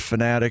soccer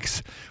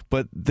fanatics,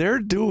 but they're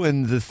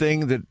doing the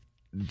thing that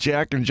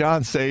Jack and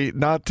John say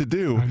not to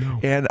do. I know.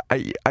 And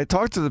I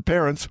talk to the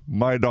parents,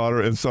 my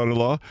daughter and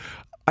son-in-law.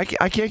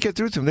 I can't get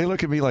through to them. They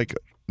look at me like,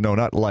 no,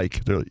 not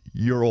like. They're like,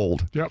 you're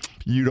old. Yep.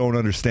 You don't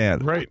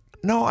understand. Right.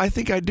 No, I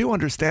think I do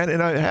understand.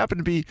 And I happen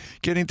to be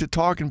getting to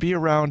talk and be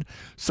around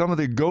some of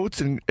the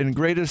GOATs and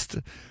greatest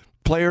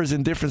players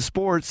in different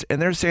sports,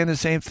 and they're saying the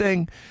same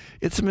thing.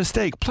 It's a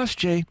mistake. Plus,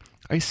 Jay,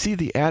 I see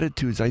the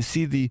attitudes. I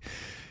see the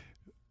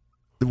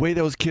way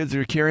those kids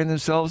are carrying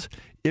themselves.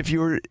 If you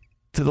were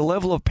to the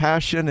level of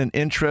passion and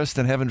interest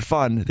and having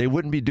fun, they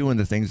wouldn't be doing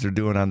the things they're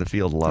doing on the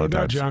field a lot of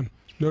times. No doubt, John.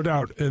 No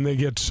doubt. And they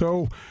get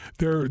so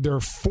they're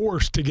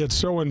forced to get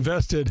so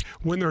invested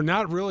when they're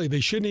not really. They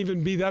shouldn't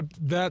even be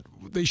that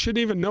they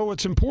shouldn't even know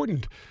what's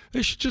important.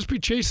 They should just be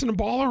chasing a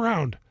ball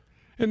around.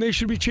 And they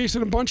should be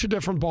chasing a bunch of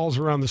different balls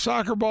around the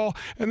soccer ball,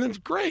 and then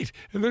great,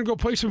 and then go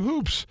play some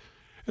hoops,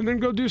 and then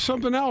go do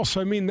something else.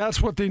 I mean,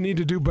 that's what they need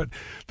to do. But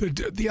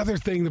the other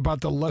thing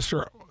about the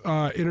Lester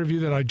interview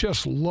that I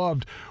just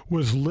loved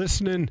was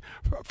listening.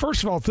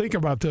 First of all, think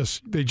about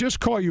this. They just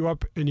call you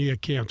up and you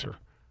get cancer.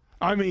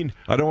 I mean,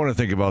 I don't want to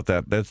think about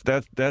that.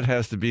 That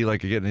has to be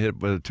like getting hit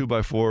with a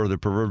 2x4 or the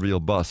proverbial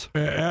bus.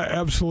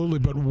 Absolutely.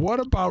 But what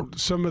about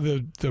some of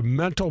the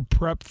mental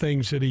prep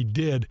things that he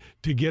did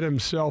to get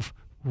himself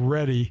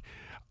ready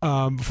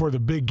for the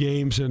big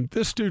games? And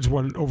this dude's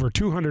won over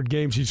 200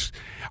 games.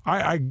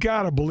 I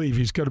gotta believe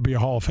he's going to be a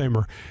Hall of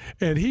Famer.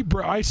 And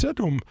I said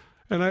to him,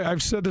 and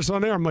I've said this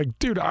on air, I'm like,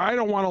 dude, I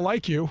don't want to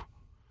like you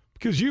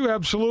because you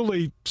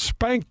absolutely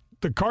spanked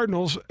the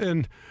Cardinals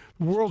and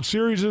World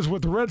Series is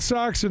with the Red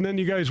Sox, and then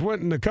you guys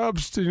went in the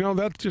Cubs. You know,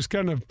 that just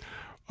kind of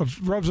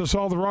rubs us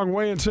all the wrong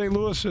way in St.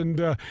 Louis,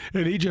 and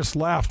he just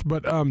laughed.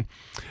 But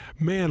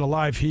man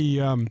alive, he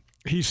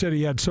said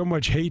he had so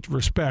much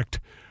respect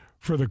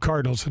for the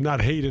Cardinals, and not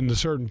hate in the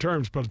certain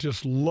terms, but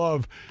just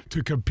love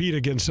to compete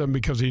against them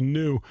because he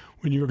knew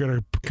when you were going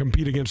to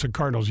compete against the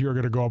Cardinals, you were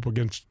going to go up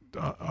against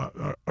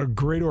a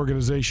great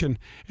organization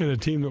and a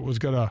team that was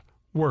going to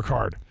work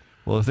hard.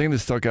 Well, the thing that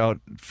stuck out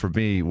for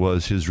me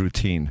was his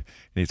routine, and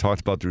he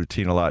talked about the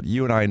routine a lot.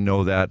 You and I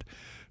know that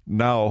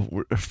now,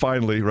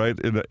 finally, right,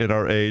 in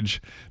our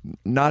age,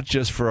 not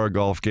just for our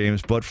golf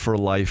games, but for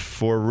life,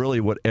 for really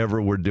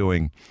whatever we're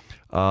doing.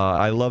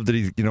 I love that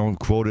he,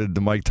 quoted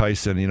the Mike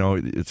Tyson,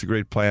 it's a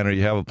great plan, or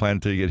you have a plan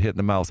until you get hit in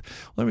the mouth.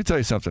 Let me tell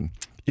you something.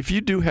 If you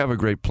do have a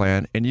great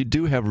plan, and you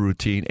do have a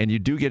routine, and you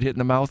do get hit in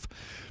the mouth,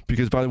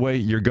 because, by the way,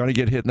 you're going to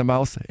get hit in the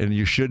mouth, and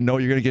you should know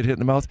you're going to get hit in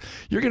the mouth,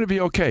 you're going to be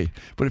okay.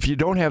 But if you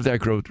don't have that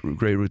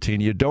great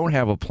routine, you don't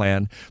have a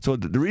plan. So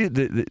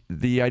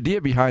the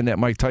idea behind that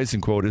Mike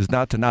Tyson quote is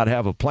not to not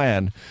have a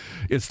plan.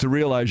 It's to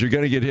realize you're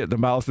going to get hit in the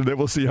mouth, and then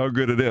we'll see how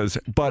good it is.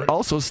 But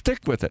also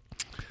stick with it.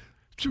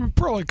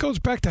 Bro, it goes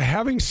back to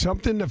having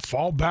something to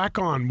fall back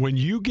on. When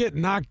you get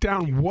knocked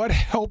down, what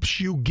helps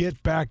you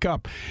get back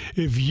up?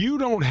 If you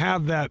don't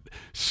have that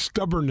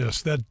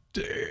stubbornness, that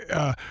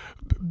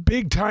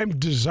big-time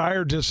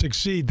desire to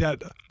succeed,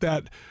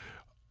 that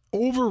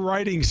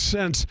overriding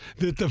sense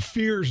that the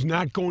fear's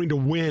not going to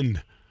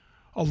win.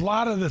 A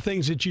lot of the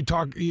things that you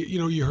talk,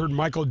 you heard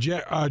Michael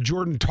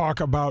Jordan talk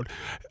about,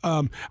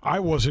 I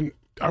wasn't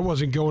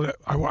going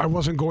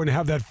to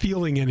have that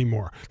feeling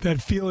anymore. That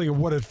feeling of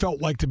what it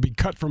felt like to be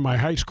cut from my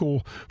high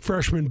school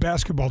freshman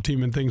basketball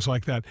team and things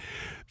like that.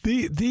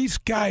 These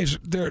guys,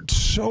 they're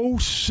so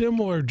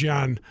similar,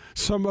 John,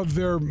 some of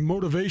their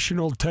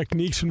motivational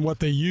techniques and what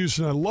they use.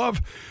 And I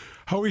love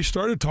how he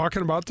started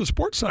talking about the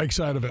sports psych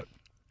side of it.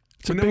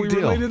 And then we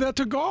related that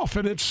to golf,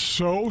 and it's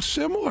so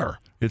similar.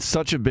 It's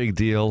such a big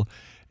deal,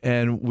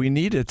 and we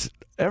need it.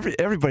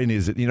 Everybody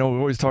needs it. We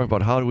always talk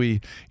about how do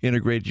we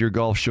integrate your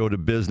golf show to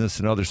business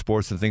and other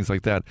sports and things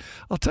like that.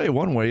 I'll tell you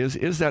one way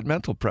is that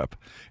mental prep.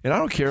 And I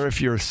don't care if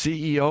you're a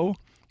CEO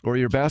or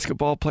you're a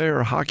basketball player or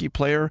a hockey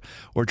player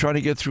or trying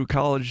to get through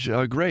college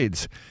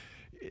grades.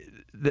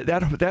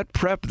 That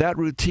prep, that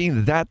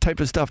routine, that type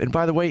of stuff. And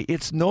by the way,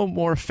 it's no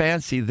more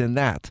fancy than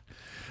that.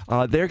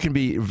 There can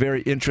be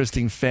very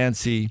interesting,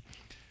 fancy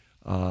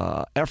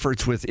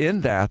efforts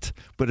within that,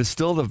 but it's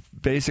still the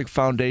basic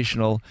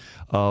foundational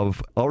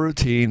of a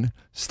routine,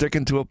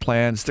 sticking to a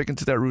plan, sticking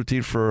to that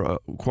routine for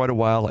quite a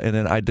while, and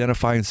then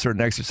identifying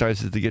certain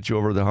exercises to get you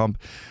over the hump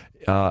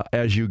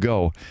as you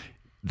go.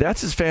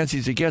 That's as fancy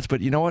as it gets, but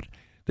you know what?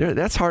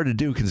 That's hard to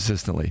do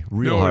consistently,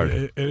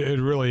 hard. It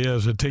really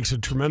is. It takes a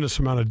tremendous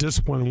amount of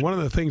discipline. And one of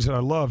the things that I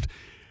loved,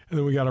 and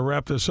then we got to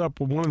wrap this up,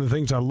 but one of the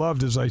things I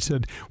loved is I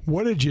said,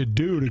 what did you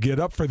do to get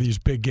up for these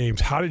big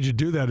games? How did you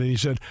do that? And he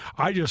said,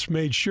 I just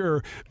made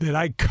sure that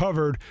I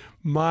covered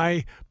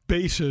my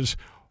bases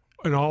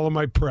in all of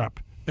my prep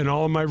and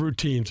all of my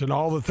routines and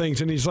all the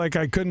things. And he's like,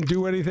 I couldn't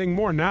do anything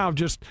more. Now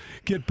just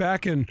get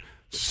back and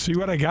see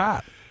what I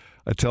got.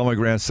 I tell my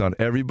grandson,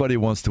 everybody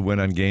wants to win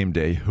on game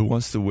day. Who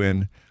wants to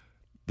win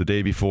the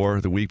day before,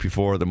 the week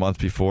before, the month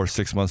before,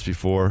 6 months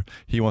before?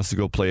 He wants to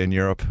go play in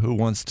Europe. Who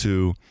wants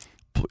to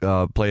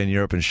play in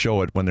Europe and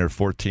show it when they're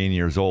 14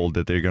 years old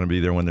that they're going to be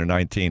there when they're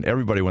 19.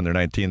 Everybody when they're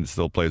 19 that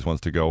still plays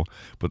wants to go,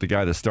 but the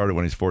guy that started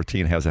when he's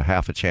 14 has a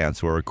half a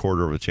chance or a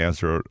quarter of a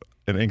chance or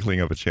an inkling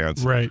of a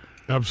chance. Right.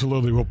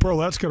 Absolutely. Well, Pearl,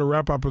 that's going to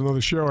wrap up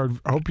another show.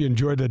 I hope you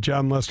enjoyed that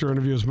Jon Lester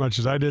interview as much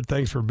as I did.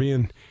 Thanks for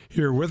being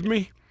here with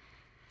me.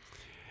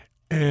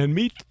 And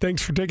Meat,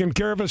 thanks for taking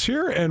care of us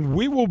here. And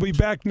we will be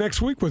back next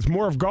week with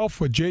more of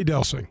Golf with Jay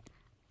Delsing.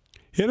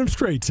 Hit him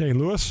straight, St.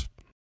 Louis.